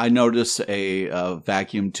 I noticed a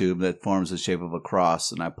vacuum tube that forms the shape of a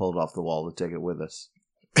cross, and I pulled it off the wall to take it with us.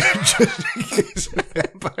 Just in case of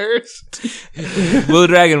vampires. Blue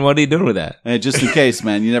Dragon, what are you doing with that? Hey, just in case,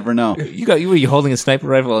 man. You never know. Were you holding a sniper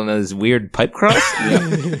rifle and this weird pipe cross?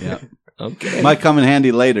 Yeah. Okay. Might come in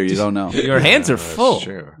handy later. You don't know. Your hands are full. That's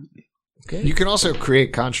true. Okay. You can also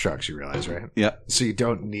create constructs, you realize, right? Yeah. So you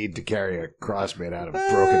don't need to carry a cross made out of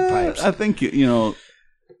broken pipes. I think you know.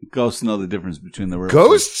 Ghosts know the difference between the real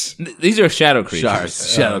Ghosts? These are shadow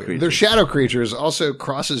creatures. Shadow creatures. They're shadow creatures. Also,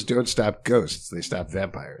 crosses don't stop ghosts. They stop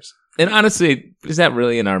vampires. And honestly, is that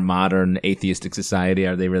really in our modern atheistic society?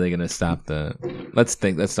 Are they really going to stop the... Let's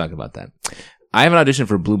talk about that. I have an audition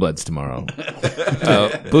for Blue Bloods tomorrow.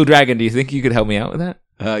 Blue Dragon, do you think you could help me out with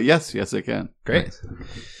that? Yes, I can. Great.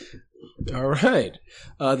 Nice. All right.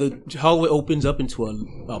 The hallway opens up into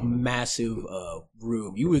a massive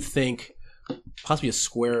room. You would think possibly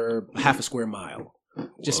half a square mile.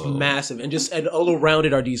 Just massive, and all around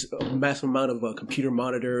it are these massive amount of computer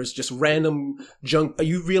monitors, just random junk.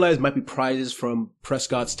 You realize might be prizes from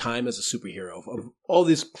Prescott's time as a superhero, of all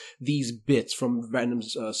these bits from random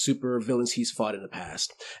super villains he's fought in the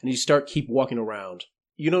past. And you keep walking around.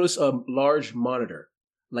 You notice a large monitor,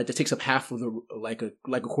 like that takes up half of the like a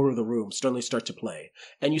quarter of the room, suddenly start to play,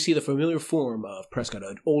 and you see the familiar form of Prescott,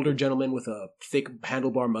 an older gentleman with a thick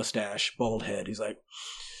handlebar mustache, bald head. He's like,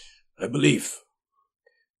 "I believe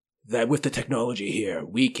that with the technology here,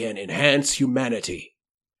 we can enhance humanity,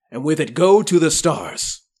 and with it go to the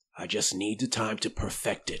stars. I just need the time to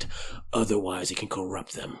perfect it. Otherwise, it can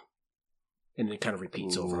corrupt them." And it kind of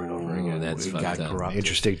repeats over and over again. That's He fucked got up. corrupted.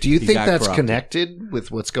 Interesting. Do you think got that's corrupted. connected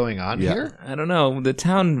with what's going on Yeah. here? I don't know. The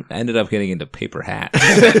town ended up getting into paper hats.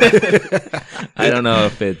 I don't know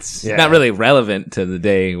if it's Yeah. not really relevant to the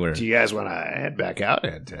day where. Do you guys want to head back out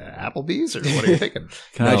at Applebee's, or what are you thinking?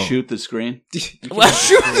 Can No. I shoot the screen? Let's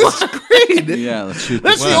shoot the screen. Yeah, let's shoot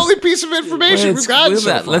That's the the only piece of information we've got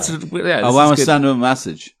so far. I want to send him a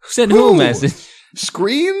message. Send who a Ooh. message?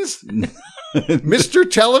 Screens? Mr.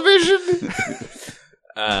 Television?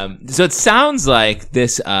 So it sounds like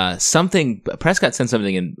this something Prescott sent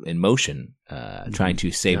something in motion, trying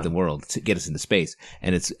to save the world, to get us into space,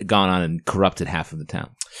 and it's gone on and corrupted half of the town.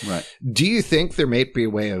 Right. Do you think there may be a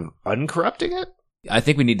way of uncorrupting it? I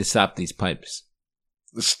think we need to stop these pipes.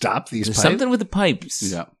 Stop these There's pipes? something with the pipes.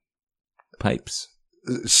 Yeah. Pipes.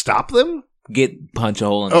 Stop them? Punch a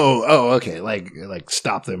hole in. Oh, okay. Like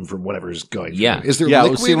stop them from whatever's going through. Yeah. Is there Yeah.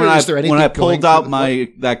 liquid, See, or is there anything when I going pulled out through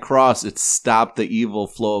the- that cross, it stopped the evil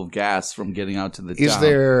flow of gas from getting out to the town. Is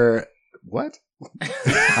there what?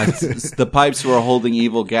 The pipes were holding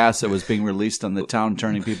evil gas that was being released on the town,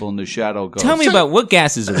 turning people into shadow ghosts. Tell me about what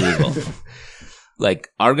gases are evil. Like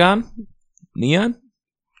argon, neon.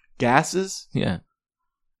 gases. Yeah.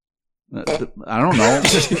 I don't know.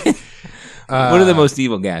 What are the most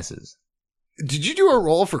evil gases? Did you do a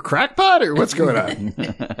roll for crackpot, or what's going on?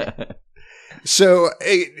 So,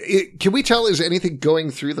 can we tell, is anything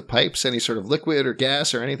going through the pipes? Any sort of liquid or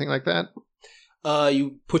gas or anything like that?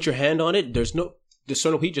 You put your hand on it. There's no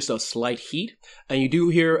heat, just a slight heat, and you do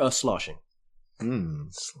hear a sloshing.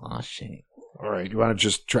 Sloshing. All right. You want to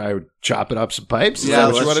just try chopping up some pipes? Is Yeah, that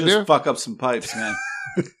what let's you want to just do? fuck up some pipes, man.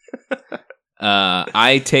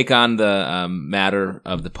 I take on the matter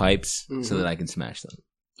of the pipes so that I can smash them.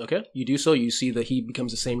 Okay, you do so. You see the heat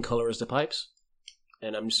becomes the same color as the pipes,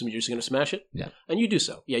 and I'm assuming you're just going to smash it. Yeah. And you do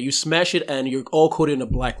so. Yeah, you smash it, and you're all coated in a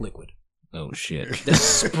black liquid Oh shit! that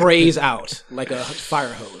sprays out like a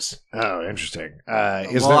fire hose. Oh, interesting.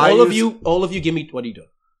 Is Well, there I All of you, give me. What do you do?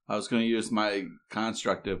 I was going to use my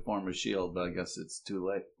constructive form of shield, but I guess it's too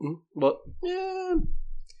late. Well, yeah,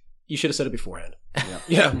 you should have said it beforehand.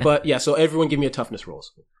 Yeah, but yeah. So everyone, give me a toughness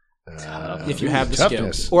rolls if you have the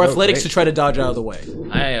toughness. skill, or Oh, athletics great. to try to dodge out of the way.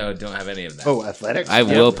 I don't have any of that. Oh, athletics? I have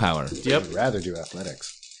willpower. Yep. I'd rather do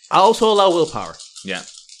athletics. I'll also allow willpower Yeah.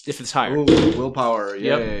 if it's higher. Ooh, willpower,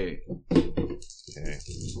 yay. Okay.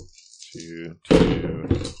 2,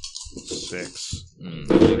 6.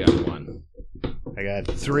 I got one. I got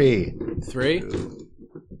 3. 3,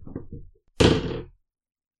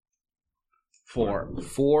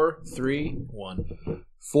 4, 3, 1.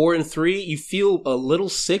 4 and 3. You feel a little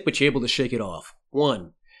sick, but you're able to shake it off.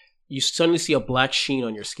 1, you suddenly see a black sheen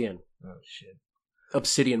on your skin, Oh shit!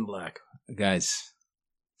 obsidian black. Guys,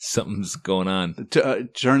 something's going on.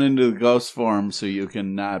 Turn into the ghost form so you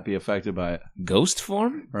can not be affected by it. Ghost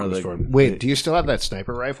form? Or Wait, do you still have that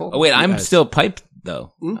sniper rifle? Oh wait, I'm Yes. still piped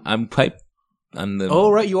though. Hmm? I'm piped. I'm the.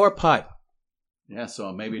 Oh right, you are pipe. Yeah,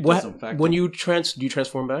 so maybe it What doesn't affect when them. you do you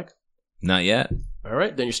transform back? Not yet. All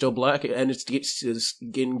right, then you're still black, and it's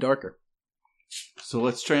getting darker. So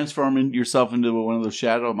let's transform yourself into one of those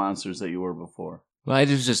shadow monsters that you were before. Well, I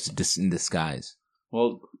was just in disguise.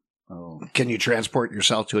 Well, Can you transport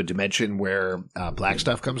yourself to a dimension where black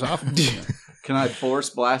stuff comes off? can I force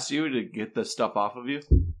blast you to get the stuff off of you?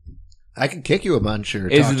 I can kick you a bunch or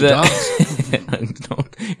Is talk to dogs.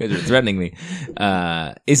 Don't, you guys are threatening me.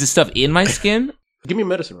 Is the stuff in my skin? Give me a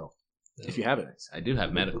medicine roll if you have it. I do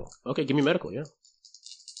have medical. Okay, give me medical. Yeah.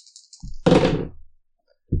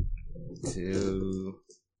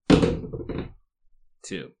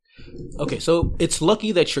 2. Okay, so it's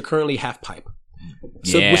lucky that you're currently half pipe.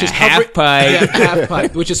 So, Yeah, which is half pipe. Yeah, half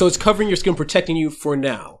pipe. So it's covering your skin, protecting you for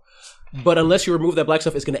now. But unless you remove that black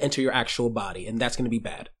stuff, it's going to enter your actual body, and that's going to be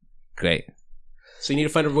bad. Great. So you need to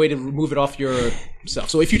find a way to remove it off yourself.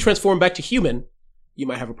 So if you transform back to human, you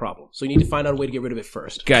might have a problem. So you need to find out a way to get rid of it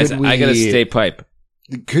first. Guys, Could I gotta we- stay pipe.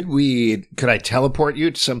 Could I teleport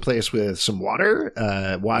you to someplace with some water,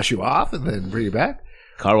 wash you off, and then bring you back?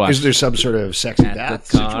 Car wash. Is there some sort of sexy At the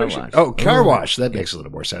bath car situation? wash. Oh, car wash. That makes a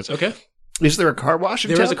little more sense. Okay. Is there a car wash in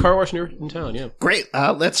There town? is a car wash in town, yeah. Great.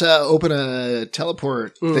 Let's open a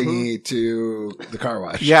teleport thingy to the car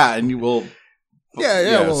wash. Yeah, and you will.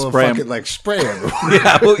 Yeah, we'll spray 'em. fucking like spray him.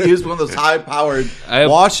 Yeah, we'll use one of those high-powered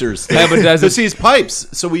washers. I hope it doesn't. Because he's pipes,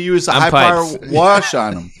 so we use a I'm high-power pipes. wash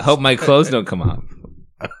on him. I hope my clothes don't come off.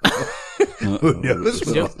 Who knows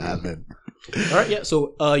what'll happen? All right, yeah.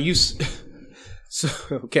 So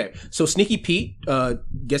So Sneaky Pete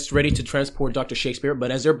gets ready to transport Dr. Shakespeare,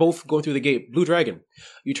 but as they're both going through the gate, Blue Dragon,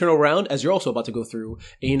 you turn around as you're also about to go through,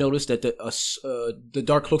 and you notice that the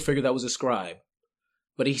dark cloak figure that was a scribe,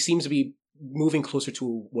 but he seems to be moving closer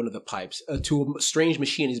to one of the pipes, to a strange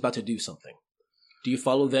machine. He's about to do something. Do you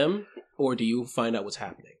follow them, or do you find out what's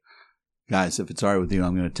happening? Guys, if it's all right with you,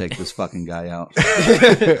 I'm going to take this fucking guy out.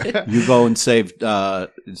 You go and save Dr.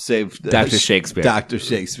 Shakespeare. Dr.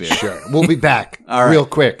 Shakespeare. Sure. We'll be back All right. real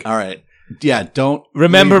quick. All right. Yeah, don't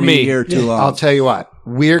Remember leave me. here too long. I'll tell you what.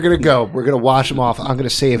 We're going to go. We're going to wash him off. I'm going to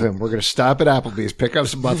save him. We're going to stop at Applebee's, pick up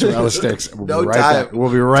some mozzarella sticks, and we'll No be right time. back.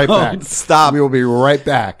 We'll be right Don't back. stop. We will be right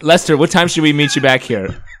back. Lester, what time should we meet you back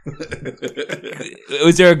here?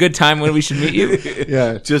 Was there a good time when we should meet you?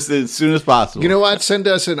 Yeah. Just as soon as possible. You know what? Send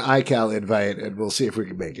us an iCal invite, and we'll see if we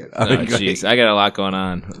can make it. Oh, jeez. I got a lot going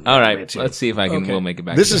on. All right. too. Let's see if I can. Okay. We'll make it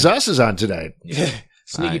back. This Is Us is on tonight.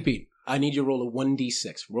 Sneaky Fine. Pete, I need you to roll a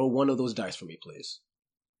 1d6. Roll one of those dice for me, please.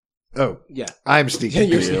 Oh, Yeah. I'm Sneaky.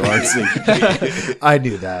 You're Pete. Sneaky. I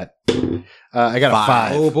knew that. I got a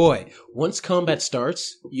 5. Oh boy! Once combat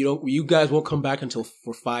starts, you guys won't come back until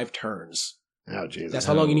for 5 turns. Oh, Jesus. That's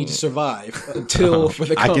how long you need to survive until for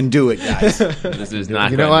the. I can do it, guys. This is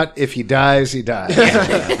not. You know going- what? If he dies, he dies.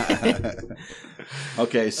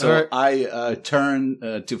 Okay, so All right. I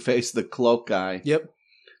turn to face the cloak guy. Yep.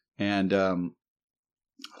 And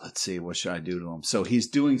let's see, what should I do to him? So he's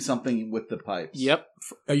doing something with the pipes. Yep.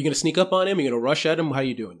 Are you going to sneak up on him? Are you going to rush at him? How are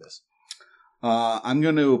you doing this? I'm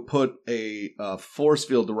going to put a force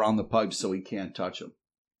field around the pipes so he can't touch them.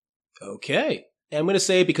 Okay. And I'm going to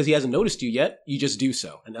say because he hasn't noticed you yet, you just do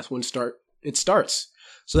so, and that's when it starts.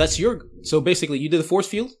 So that's so basically you did the force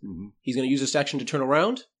field. Mm-hmm. He's going to use this action to turn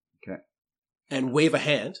around. Okay. And wave a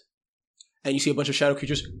hand, and you see a bunch of shadow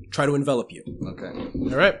creatures try to envelop you. Okay.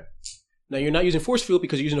 All right. Now you're not using force field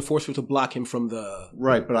because you're using a force field to block him from the.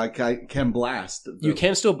 Right, but I can blast. You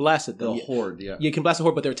can still blast it The though. horde, yeah. You can blast the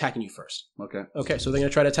horde, but they're attacking you first. Okay. Okay, so they're going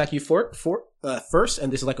to try to attack you first,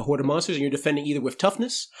 and this is like a horde of monsters, and you're defending either with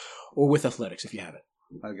toughness or with athletics if you have it.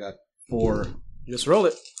 I got 4. Just roll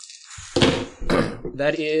it.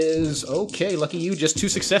 That is okay. Lucky you. Just 2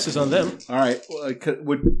 successes on them. All right. Well,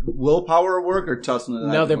 would willpower work or toughness?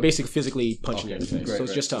 Now they're basically physically punching you in the face, Great, so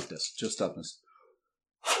it's great. just toughness. Just toughness.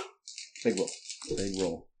 Big roll. Big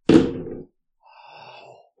roll.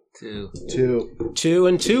 2. 2. 2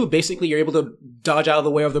 and 2. Basically, you're able to dodge out of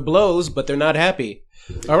the way of the blows, but they're not happy.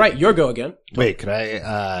 All right, your go again. Wait, could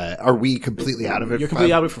I? Are we completely out of it? You're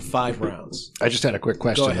completely out of it for 5 rounds. I just had a quick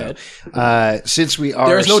question. Go ahead. Though. Since we are,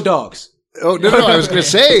 There's no dogs. Oh no! I was going to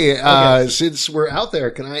say, since we're out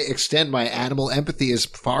there, can I extend my animal empathy as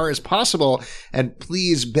far as possible and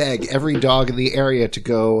please beg every dog in the area to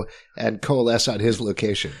go and coalesce on his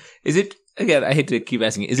location? Is it again? I hate to keep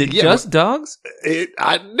asking. Is it Yeah, just dogs? No,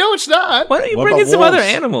 it's not. Why don't you What bring in about some other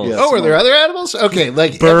wolves? animals? Yeah. Oh, are there other animals? Okay,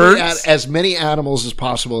 like Birds? as many animals as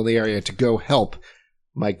possible in the area to go help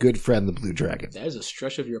my good friend the blue dragon. That is a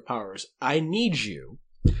stretch of your powers. I need you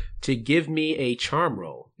to give me a charm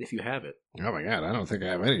roll if you have it. Oh my god, I don't think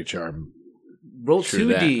I have any charm. Roll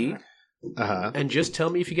True 2d Uh-huh. and just tell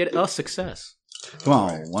me if you get a success. Come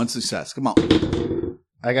on. 1 success. Come on.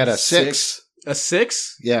 I got a 6. A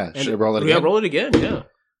 6? Yeah, should I roll it Yeah, again? roll it again, yeah.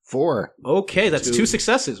 4. Okay, that's 2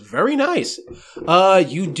 successes. Very nice.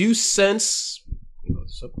 You do sense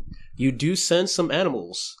some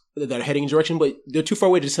animals that are heading in direction, but they're too far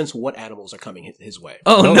away to sense what animals are coming his way.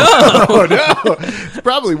 Oh no! Oh no! It's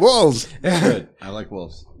probably wolves. Good. I like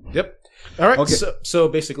wolves. Yep. All right. Okay. So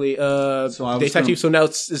basically, I they was attacked you. So now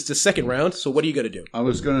it's the second round. So what are you going to do? I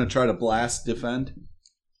was going to try to blast, defend.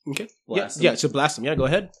 Okay. Blast yeah. them. So blast them. Yeah. Go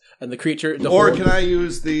ahead. And the creature. Or horde- can I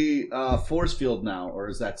use the force field now, or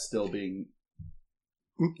is that still being...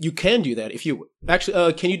 You can do that if you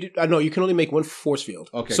actually. Can you do? No, you can only make one force field.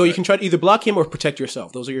 Okay, So you great. can try to either block him or protect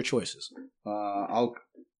yourself. Those are your choices. I'll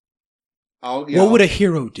What would a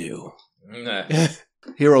hero do?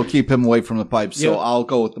 hero keep him away from the pipes, so Yeah. I'll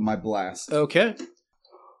go with my blast. Okay.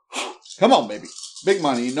 Come on, baby. Big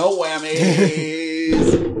money, no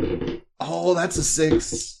whammies. Oh, that's a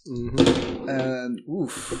 6. Mm-hmm. And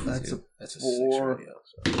Oof. that's a That's a 4. 6 right, yeah.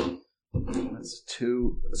 So That's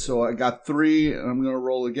 2. So I got 3, and I'm going to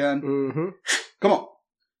roll again. Mm-hmm. Come on.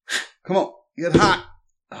 Come on. Get hot.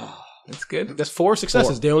 Oh, That's good. That's 4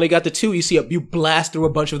 successes. They only got the 2. You see, you blast through a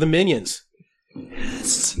bunch of the minions.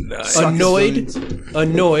 Nice.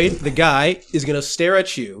 Annoyed, the guy is going to stare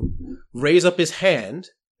at you, raise up his hand,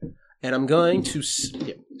 and I'm going to...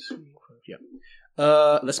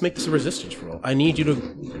 let's make this a resistance roll. I need you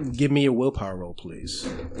to give me a willpower roll, please.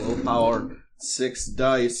 willpower, 6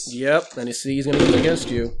 dice. Yep, and you see he's going to use it against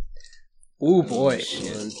you. Ooh, boy.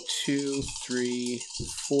 1, 2, 3,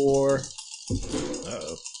 4...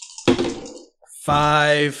 Uh-oh.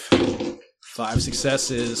 5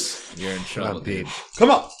 successes. You're in trouble, dude.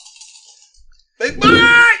 Come on. Big boy!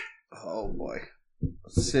 Oh, boy.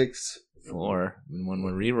 6. 4. And one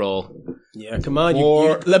more reroll. Yeah, come on.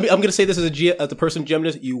 I'm going to say this as the person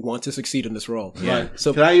Geminus. You want to succeed in this roll. Yeah.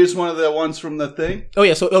 So Can I use one of the ones from the thing? Oh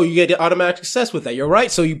yeah, you get automatic success with that. You're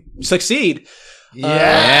right. So you succeed.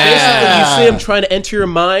 Yeah. Basically, you see him trying to enter your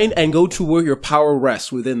mind and go to where your power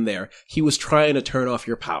rests within there. He was trying to turn off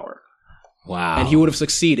your power, Wow. and he would have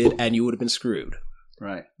succeeded, and you would have been screwed.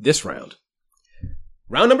 Right. This round,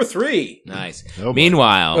 round number 3. Nice. Oh, boy.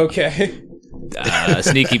 Meanwhile, Okay.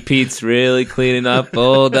 Sneaky Pete's really cleaning up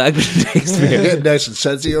old Dr. Shakespeare. Getting nice and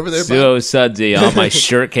sudsy over there, bud. So sudsy. Oh, my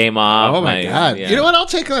shirt came off. Oh my god! yeah. You know what? I'll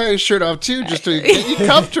take my shirt off too, just to get you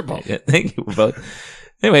comfortable. Yeah, thank you both.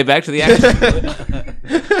 Anyway, back to the action.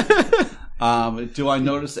 Do I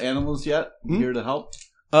notice animals yet? Here to help?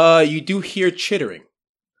 You do hear chittering,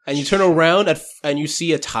 and you turn around and you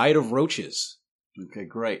see a tide of roaches, Okay,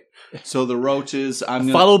 great. So the roaches, I'm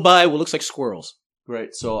gonna followed by what looks like squirrels.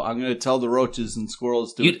 great. So I'm gonna tell the roaches and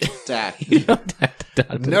squirrels to You- attack. You don't have to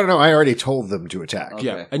talk to No, I already told them to attack. Okay.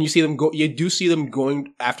 Yeah, and you see them go. You do see them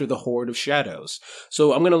going after the horde of shadows.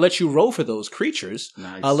 So I'm going to let you roll for those creatures.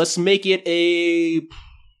 Nice. Let's make it a.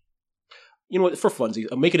 You know what? For funsies,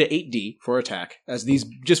 I'll make it an 8D for attack. As these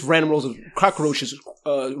just random rolls of cockroaches,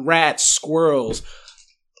 rats, squirrels,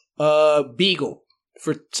 beagle.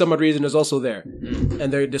 For some odd reason, is also there,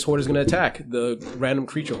 and this horde is going to attack the random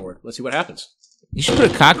creature horde. Let's see what happens. You should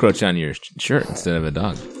put a cockroach on your shirt instead of a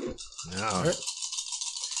dog. No,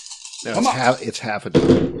 Come it's, on. it's half a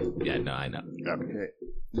dozen. Yeah, no, I know. Okay.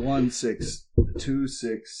 1, 6, 2,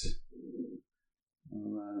 6.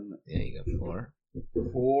 And then Yeah, you got 4.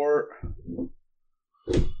 4.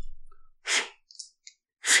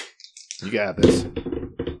 You got this.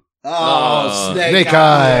 Oh, Snake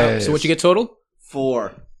eye. eyes. So what you get total?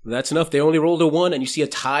 4. That's enough. They only rolled a 1, and you see a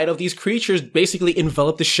tide of these creatures basically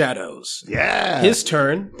envelop the shadows. Yeah. His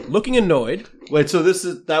turn, looking annoyed. Wait, so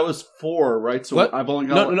that was 4, right? So What? I've only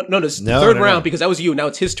got No, this No, third no. round because that was you. Now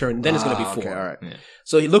it's his turn. Then it's going to be 4. Okay, all right.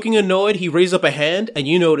 So looking annoyed, he raises up a hand, and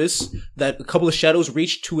you notice that a couple of shadows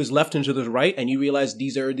reach to his left and to the right, and you realize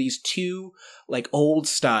these are these 2 like old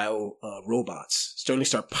style robots. Suddenly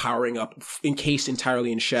start powering up, encased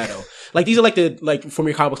entirely in shadow. Like these are like from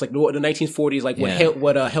your comics, like the 1940s, like Yeah.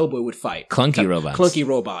 what Hellboy would fight. Clunky robots. Clunky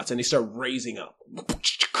robots, and they start raising up.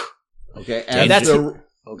 Okay, And that's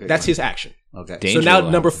okay, That's his action. okay. Danger So now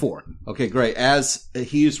line. number 4. Okay, great. As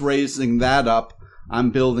he's raising that up,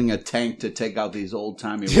 I'm building a tank to take out these old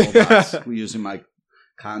timey robots using my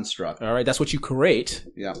construct. All right, that's what you create,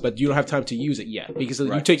 Yeah, but you don't have time to use it yet because you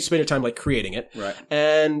Right. spend your time like creating it. right.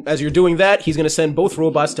 And as you're doing that, he's going to send both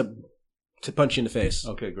robots to punch you in the face.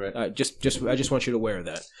 Okay, great. I just want you to aware of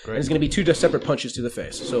that. Great. And it's going to be 2 separate punches to the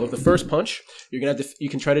face. So the first punch, you're going to you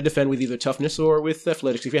can try to defend with either toughness or with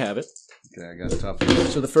athletics if you have it. Okay, I got tough.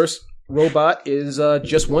 So the first robot is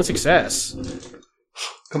just 1 success.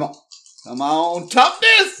 Come on,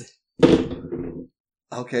 toughness.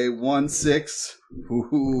 Okay, 1, 6.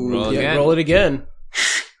 Ooh. Roll Yeah, again. roll it again.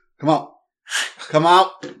 Come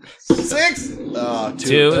out. 6. 2. 2. That's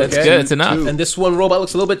Okay. good. That's enough. And this one robot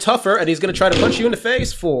looks a little bit tougher, and he's going to try to punch you in the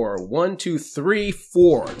face for 1, 2, 3,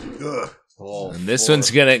 4. Oh, And this 4.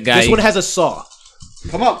 one's gonna This one has a saw.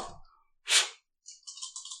 Come on.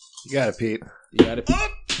 You got it, Pete. You got it.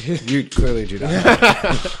 You clearly do not.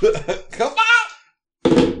 Come on.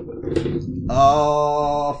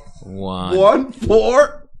 1. 1,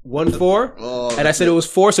 4. 1, 4. Oh, And I said it was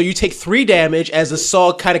 4, so you take 3 damage as the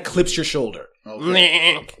saw kind of clips your shoulder.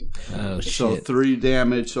 okay. Oh, So shit. 3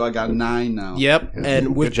 damage, so I got 9 now. Yap.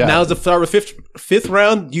 And with Good job. now's the start of fifth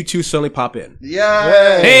round, you 2 suddenly pop in.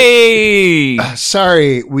 Yay! Hey!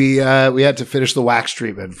 Sorry, we had to finish the wax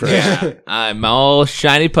treatment first. I'm all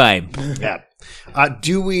shiny pipe. Yeah.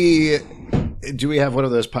 Do we have one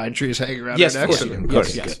of those pine trees hanging around Yes, our of necks? course you do. Of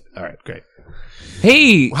course. Yes. Good. All right, great.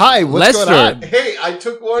 Hey! Hi, what's Lester. going on? Hey, I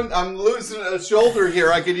took one. I'm losing a shoulder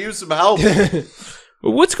here. I could use some help.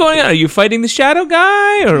 What's going on? Are you fighting the shadow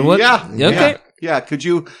guy or what? Yeah. Okay. Yeah. Could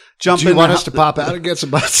you jump Do you in? want us to pop out and get some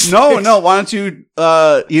butts? No. Why don't you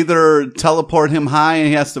either teleport him high and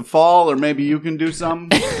he has to fall, or maybe you can do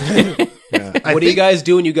something? What do you guys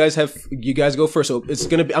do? And you guys go first. So it's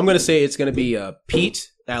gonna be. I'm gonna say it's gonna be Pete,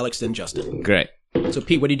 Alex, then Justin. Great. So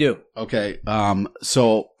Pete, what do you do? Okay.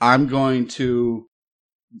 So I'm going to.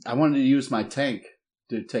 I wanted to use my tank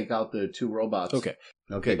to take out the 2 robots. Okay.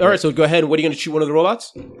 Okay. All right. So go ahead. What are you gonna shoot? One of the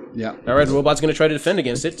robots? Yeah. All right. The robot's gonna try to defend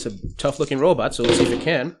against it. It's a tough looking robot. So let's see if it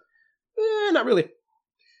can. Not really.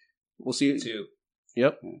 We'll see. 2.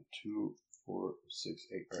 Yep. 2, 4, 6,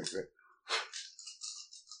 8. All right. Great.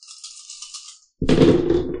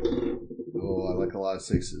 Oh, I like a lot of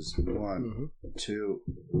 6s. 1, 2,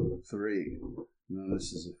 3. And then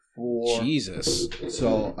this is a 4. Jesus.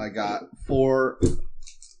 So I got 4.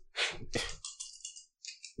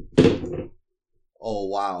 Oh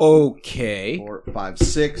wow. Okay. 4, 5,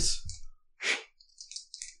 6.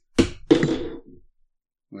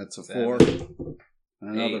 That's a 4.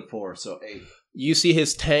 And another 4, so 8. You see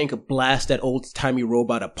his tank blast that old timey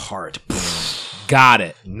robot apart. Got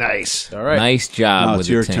it. Nice. All right. Nice job. Now with it's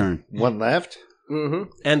the your tank. turn. One left. Mm-hmm.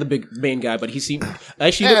 And the big main guy, but he seemed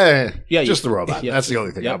actually. Yeah, just the robot. Yeah. That's the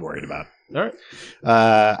only thing Yep. I'm worried about. All right.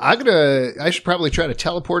 I should probably try to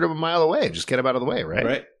teleport him a mile away. Just get him out of the way, right?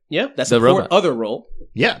 Right. Yeah, that's The the robot. other roll.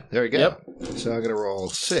 Yeah, there we go. Yep. So I'm gonna roll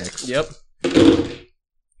 6. Yep.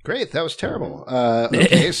 Great, that was terrible.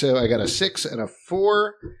 Okay, so I got a 6 and a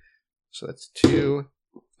 4. So that's 2.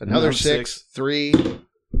 Another 6, 3.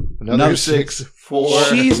 Another 6, 4.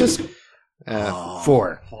 Jesus. 4.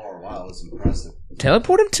 4. Wow, that was impressive.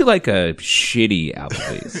 Teleport him to like a shitty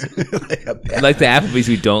Applebee's. Like the Applebee's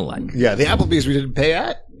we don't like. Yeah, the Applebee's we didn't pay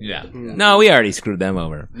at. Yeah. No, we already screwed them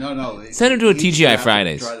over. No. Send him to a Each TGI have to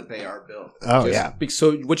Fridays. Try to pay our bill. Oh yeah,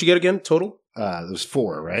 So what you get again? Total it was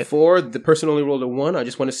 4, right? 4. The person only rolled a 1. I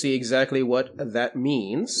just want to see exactly what that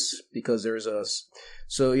means because there's a.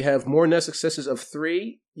 So you have more net successes of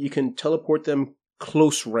 3. You can teleport them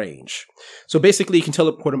close range. So basically, you can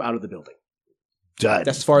teleport them out of the building. Done.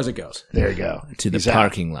 That's as far as it goes. There you go. To the He's out.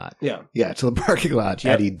 parking lot. Yeah. Yeah, to the parking lot,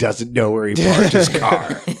 Yep. and he doesn't know where he parked his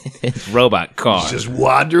car. It's robot car. He's just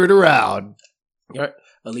wandering around. All right.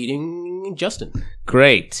 A leading Justin.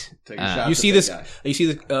 Great. Take a shot You at see that this? guy. You see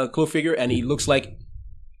the cloak figure, and he looks like.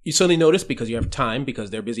 You suddenly notice because you have time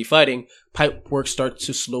because they're busy fighting. Pipe work starts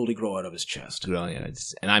to slowly grow out of his chest. And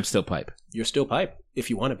I'm still pipe. You're still pipe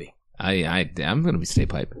if you want to be. I'm going to be stay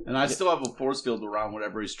pipe And I still have a force field around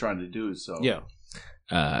whatever he's trying to do. So Yeah.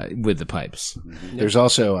 with the pipes. There's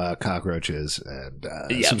also cockroaches and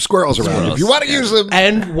Yeah. some squirrels around. Squirrels. If you want to use them,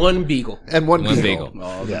 And one beagle. and one One beagle. beagle.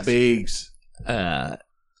 Oh, the Yes. bigs.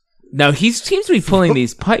 Now he seems to be pulling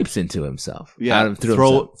these pipes into himself. Yeah, Out of, through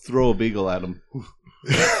himself. throw a beagle at him.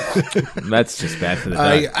 That's just bad for the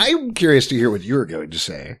dog. I'm curious to hear what you were going to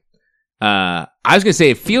say. I was going to say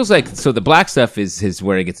it feels like so the black stuff is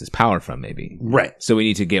where he gets his power from, maybe. Right, So we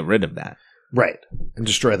need to get rid of that. right, and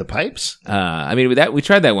destroy the pipes. I mean, with that we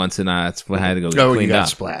tried that once, and that's what I had to go get Oh, you cleaned got up.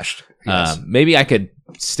 splashed. Yes. Maybe I could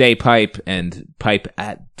stay pipe and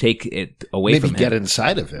take it away Maybe from get him.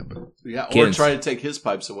 inside of him. Yeah, or Kids. try to take his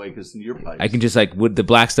pipes away because your pipes. I can just like with the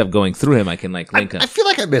black stuff going through him, I can like link I up. feel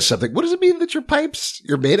like I missed something. What does it mean that you're pipes?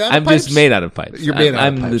 You're made out of I'm pipes? just made out of pipes. You're made out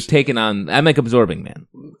of I'm pipes. taking on. I'm like absorbing man.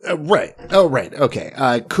 Right. Oh, right. Okay.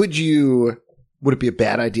 Would it be a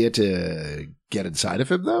bad idea to get inside of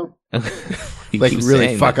him, though? You Like, keep really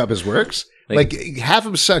saying fuck that. up his works? Like- Like, have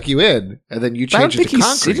him suck you in, and then you But I don't change it think to I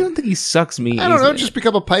concrete. don't think he sucks me. I don't know. easily. Just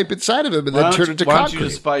become a pipe inside of him and why then don't turn you- it to why don't concrete. you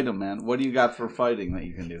just fight him, man? What do you got for fighting that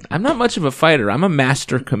you can do? I'm not much of a fighter. I'm a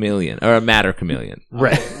master chameleon or a matter chameleon.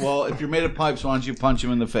 Right. Well, if you're made of pipes, why don't you punch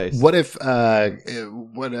him in the face? What if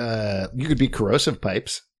you could be corrosive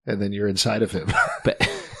pipes, and then you're inside of him? But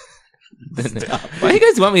why do you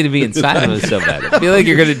guys want me to be inside of him so bad? I feel like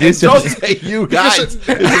you're going to do Don't something. say you guys.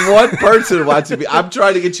 It's one person who wants to be. I'm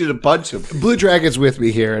trying to get you to punch him. Blue Dragon's with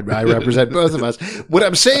me here, and I represent both of us. What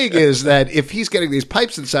I'm saying is that if he's getting these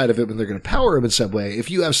pipes inside of him and they're going to power him in some way, if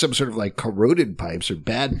you have some sort of like corroded pipes or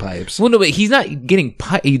bad pipes. Well, no, but he's not getting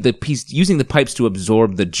he's using the pipes to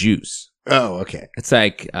absorb the juice. Oh, okay. It's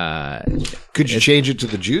like Could you change it to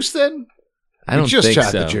the juice then? I don't you just think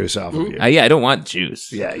shot so. the juice off of you. Yeah, I don't want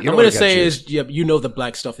juice. Yeah, you I'm don't going wanna to say get is, you know the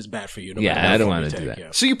black stuff is bad for you. No Yeah, matter how I don't far wanna you do take, that. yeah.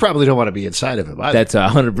 So you probably don't want to be inside of him either. That's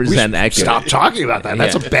 100% accurate. Stop talking about that.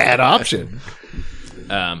 That's Yeah. a bad option.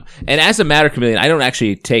 And as a matter chameleon, I don't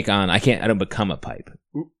actually take on. I don't become a pipe,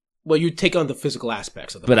 Well, you take on the physical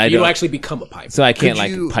aspects of the But pipe. I You don't- actually become a pipe. so I can't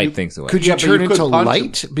Could you- pipe things away. Could you Yeah, but turn you could into punch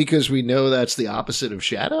light? Because we know that's the opposite of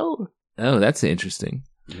shadow. Oh, that's interesting.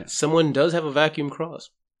 Someone does have a vacuum cross.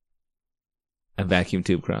 A vacuum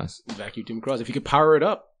tube cross. Vacuum tube cross. If you could power it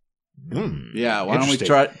up. Yeah, why don't we Interesting.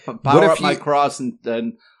 try What power if up my you- cross and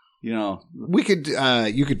then, you know, We could,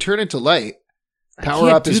 you could turn into light, power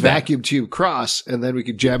can't up his do that. vacuum tube cross, and then we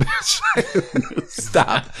could jam it inside.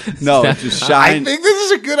 stop. No, Stop. just I shine think this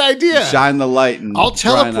is a good idea. shine the light and I'll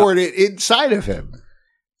try not- teleport it inside of him.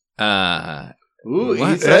 Ooh,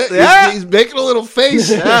 What? He's making a little face.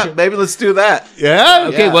 yeah, maybe let's do that. Yeah.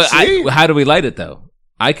 Okay, Yeah, well, see? how do we light it though?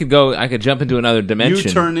 I could jump into another dimension.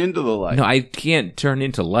 You turn into the light. No, I can't turn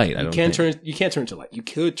into light. I You don't can't think. turn. You can't turn to light. You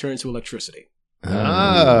could turn to electricity.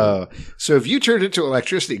 Oh, so if you turned into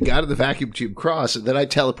electricity, got in the vacuum tube cross, and then I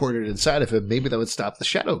teleported inside of him, maybe that would stop the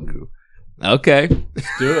shadow goo. Okay,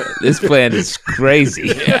 Do it. this plan is crazy.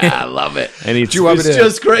 Yeah, I love it. And it's Do you want me It's to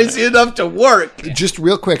just crazy enough to work. just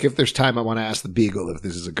real quick? If there's time, I want to ask the beagle if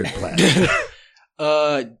this is a good plan.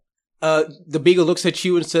 The beagle looks at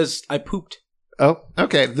you and says, "I pooped." Oh,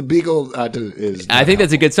 okay. The beagle is. I think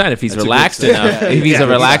that's a good sign if he's That's a good relaxed sign. enough. Yeah, If he's yeah, a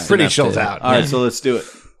relaxed pretty enough chilled to- out. All right, so let's do it.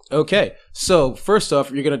 Okay, so first off,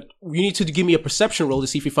 you need to give me a perception roll to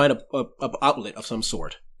see if you find a outlet of some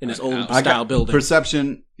sort in this old I style got building.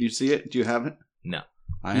 Perception. You see it? Do you have it? No.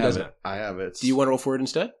 I He have doesn't. it. I have it. Do you want to roll for it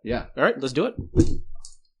instead? Yeah. All right, let's do it.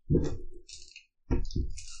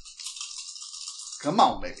 Come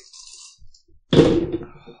on, baby.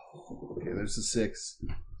 Okay, there's a 6.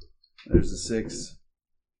 There's a 6.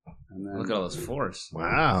 And then Look at all those fours.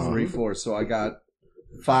 Wow. 3, 4. So I got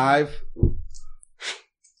 5.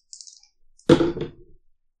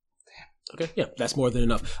 Okay, yeah, that's more than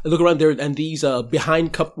enough. I look around there, and these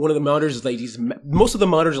behind one of the monitors is like these. Most of the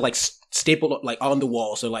monitors are like stapled like on the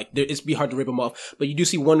wall, so like it's be hard to rip them off. But you do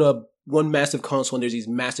see one massive console, and there's these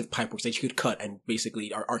massive pipeworks that you could cut, and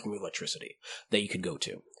basically are arcing with electricity that you could go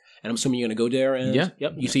to. And I'm assuming you're gonna go there, and Yeah.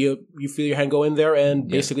 yep, you feel your hand go in there, and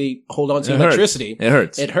basically hold on to It electricity. It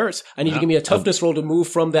hurts. It hurts. I need you to give me a toughness roll to move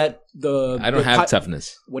from that. I don't have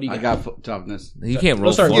toughness. What do you I got? got toughness. You can't roll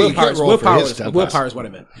Oh, sorry, four. you can't roll for his toughness. willpower is what I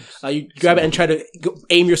meant. You grab it and try to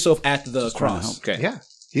aim yourself at the trying to cross. Okay. Yeah,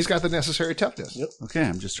 he's got the necessary toughness. Yep. Okay,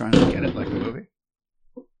 I'm just trying to Get it like the movie.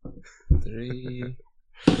 3,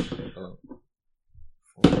 4,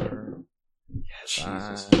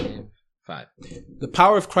 5. The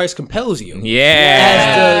power of Christ compels you.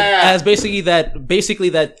 Yeah. As basically that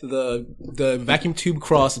the vacuum tube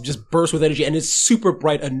cross just bursts with energy and it's super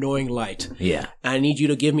bright, annoying light. Yeah. I need you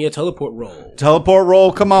to give me a teleport roll. teleport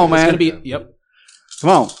roll. Come on, It's man. gonna be yep. Come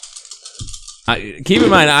on. Keep in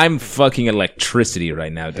mind, I'm fucking electricity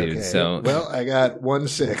right now, dude. Okay. So Well, I got 1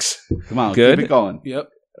 6. Come on. Good. Keep it going. Yep.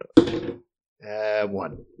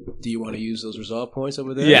 1. Do you want to use those resolve points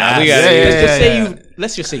over there? Yeah, we got got it.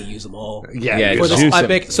 Let's just say you use them all. Yeah, Yeah, For just this use them.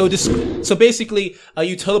 epic, so basically,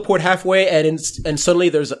 you teleport halfway, and suddenly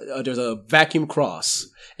there's a vacuum cross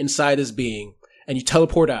inside this being, and you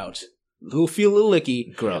teleport out. It'll feel a little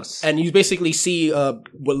licky. Gross. And you basically see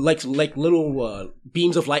like little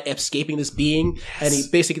beams of light escaping this being, and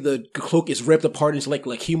basically the cloak is ripped apart into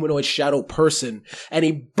like humanoid shadow person, and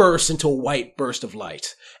he bursts into a white burst of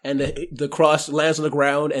light, and the cross lands on the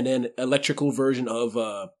ground, and then electrical version of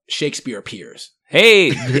Shakespeare appears. Hey,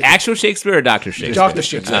 the actual Shakespeare or Dr. Shakespeare? Dr.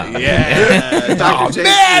 Shakespeare. Yeah. Dr.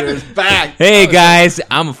 Shakespeare is back. Hey guys,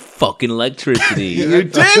 I'm fucking electricity. You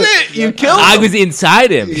did it. You killed him. I was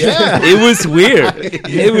inside him. Yeah. It was weird.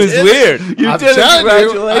 It was weird. You I'm did it. telling you, I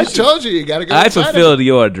Congratulations. told you got to go. I inside of fulfilled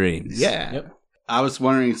your dreams. it. Yeah. Yep. I was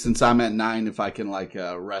wondering, since I'm at 9, if I can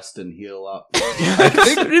rest and heal up. I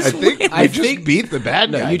think I I just think- beat the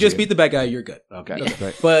bad No, guy. you just dude. beat the bad guy. You're good. Okay.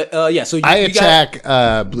 But yeah, so I you got-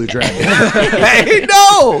 attack Blue Dragon Hey,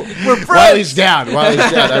 no, we're while friends. he's down. While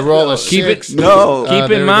he's down, I roll a Keep it- 6. No. Keep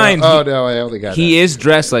there in we mind, go. Oh no, I only got. He is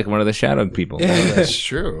dressed like one of the shadow people. that. That's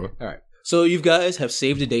true. All right. So you guys have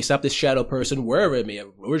saved the day, stopped this shadow person wherever it may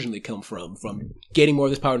have originally come from gaining more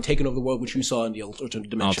of this power and taking over the world, which you saw in the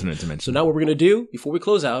alternate dimension. Alternate dimension. So now what we're going to do, before we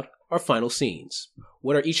close out, our final scenes.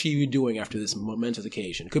 What are each of you doing after this momentous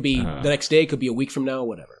occasion? Could be the next day, could be a week from now,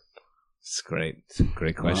 whatever. It's great. It's a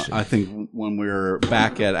great question. I think when we were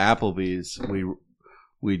back at Applebee's,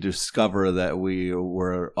 we discover that we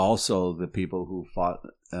were also the people who fought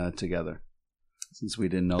together. Since we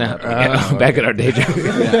didn't know that. Back at our day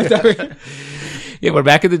job. Yeah, we're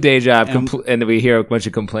back at the day job, and we hear a bunch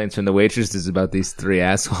of complaints from the waitresses about these 3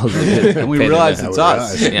 assholes. And we realize it's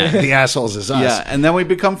us. Yeah. The assholes is us. Yeah, and then we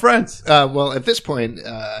become friends. Well, at this point,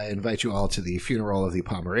 I invite you all to the funeral of the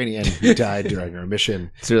Pomeranian who died during our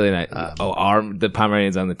mission. It's really nice. The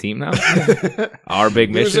Pomeranian's on the team now? Our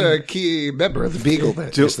big There's mission? a key member of the Beagle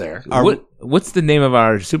that is there. What's the name of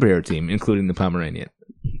our superhero team, including the Pomeranian?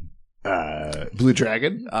 Blue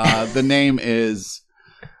Dragon. The name is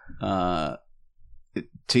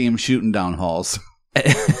Team Shooting Down Halls.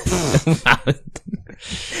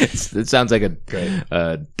 It sounds like a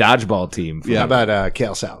dodgeball team. How about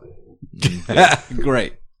Kale Salad?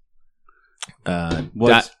 Great.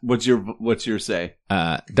 What's your say?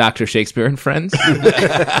 Dr. Shakespeare and Friends.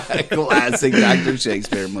 Classic Dr.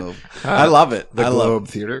 Shakespeare move. I love it. The Globe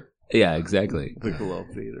Theater. Yeah, exactly. The Globe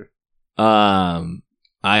Theater. I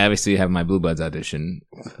obviously have my Blue Buds audition.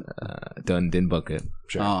 Didn't book it.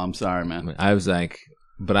 Sure. Oh, I'm sorry, man. I was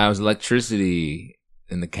electricity,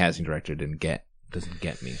 and the casting director doesn't get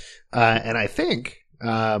me. And I think,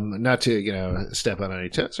 not to step on any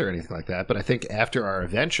toes or anything like that, but I think after our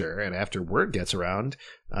adventure and after word gets around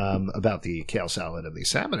about the kale salad and the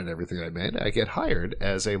salmon and everything I made, I get hired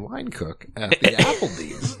as a line cook at the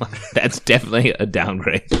Applebee's. That's definitely a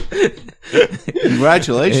downgrade.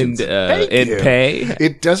 Congratulations. In pay,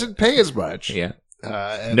 it doesn't pay as much. Yeah.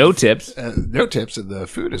 No tips. No tips, and the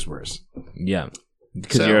food is worse. Yeah.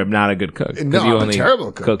 Because you're not a good cook. No, you I'm only a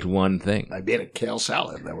terrible cook. Cooked one thing. I made a kale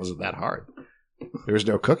salad. That wasn't that hard. There was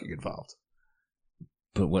no cooking involved.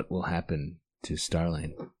 But what will happen to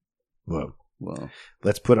Starlane? Well,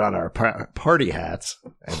 let's put on our party hats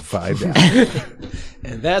and find out.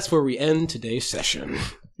 And that's where we end today's session.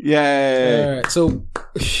 Yay! All right, so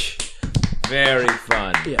Very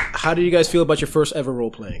fun. yeah, how did you guys feel about your first ever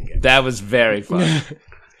role playing game? That was very fun.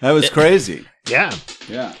 That was crazy. Yeah.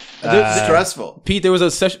 Yeah. Stressful. Pete, there was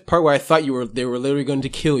a part where I thought they were literally going to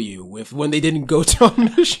kill you when they didn't go to a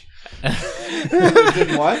mission.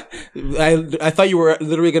 Did what? I thought you were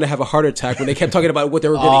literally going to have a heart attack when they kept talking about what they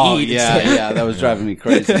were going to eat. Yeah, that was driving me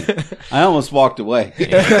crazy. I almost walked away.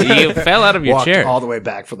 You fell out of your Walked chair. all the way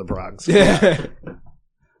back from the Bronx. Yeah.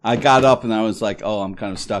 I got up and I was like, "Oh, I'm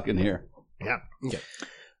kind of stuck in here." Yeah. Okay.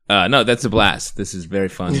 No, that's a blast. This is a very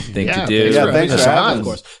fun thing to do. Yeah, thanks for having us. Of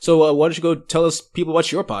course. So why don't you go tell us people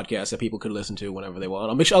about your podcast that people could listen to whenever they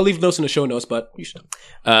want? I'll leave notes in the show notes, but you should.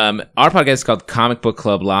 Our podcast is called Comic Book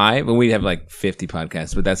Club Live, and we have like 50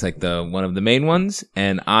 podcasts, but that's like one of the main ones.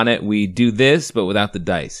 And on it, we do this, but without the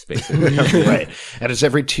dice, basically. Right. And it's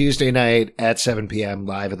every Tuesday night at 7 p.m.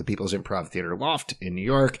 live at the People's Improv Theater Loft in New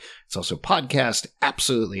York. It's also podcast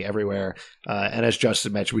absolutely everywhere. And as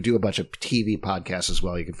Justin mentioned, we do a bunch of TV podcasts as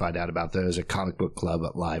well. You can find out about those at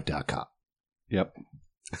comicbookclublive.com. Yep.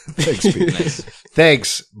 Thanks, Pete. Nice.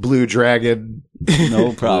 Thanks, Blue Dragon.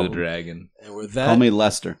 No problem. Blue Dragon. And with that, Call me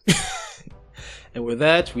Lester. And with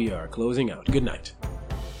that, we are closing out. Good night.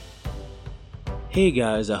 Hey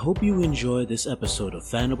guys, I hope you enjoyed this episode of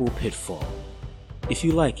Fanable Pitfall. If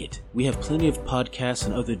you like it, we have plenty of podcasts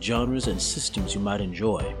and other genres and systems you might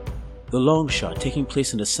enjoy. The Long Shot taking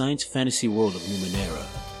place in the science fantasy world of Numenera.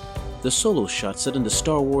 The Solo Shot set in the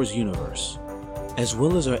Star Wars universe. As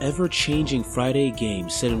well as our ever-changing Friday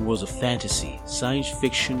games set in worlds of fantasy, science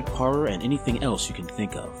fiction, horror, and anything else you can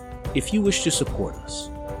think of. If you wish to support us,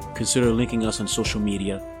 consider linking us on social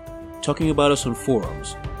media, talking about us on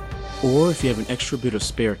forums, or if you have an extra bit of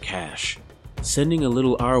spare cash, sending a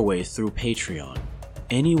little our way through Patreon.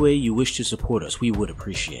 Any way you wish to support us, we would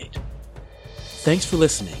appreciate. Thanks for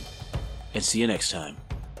listening, and see you next time.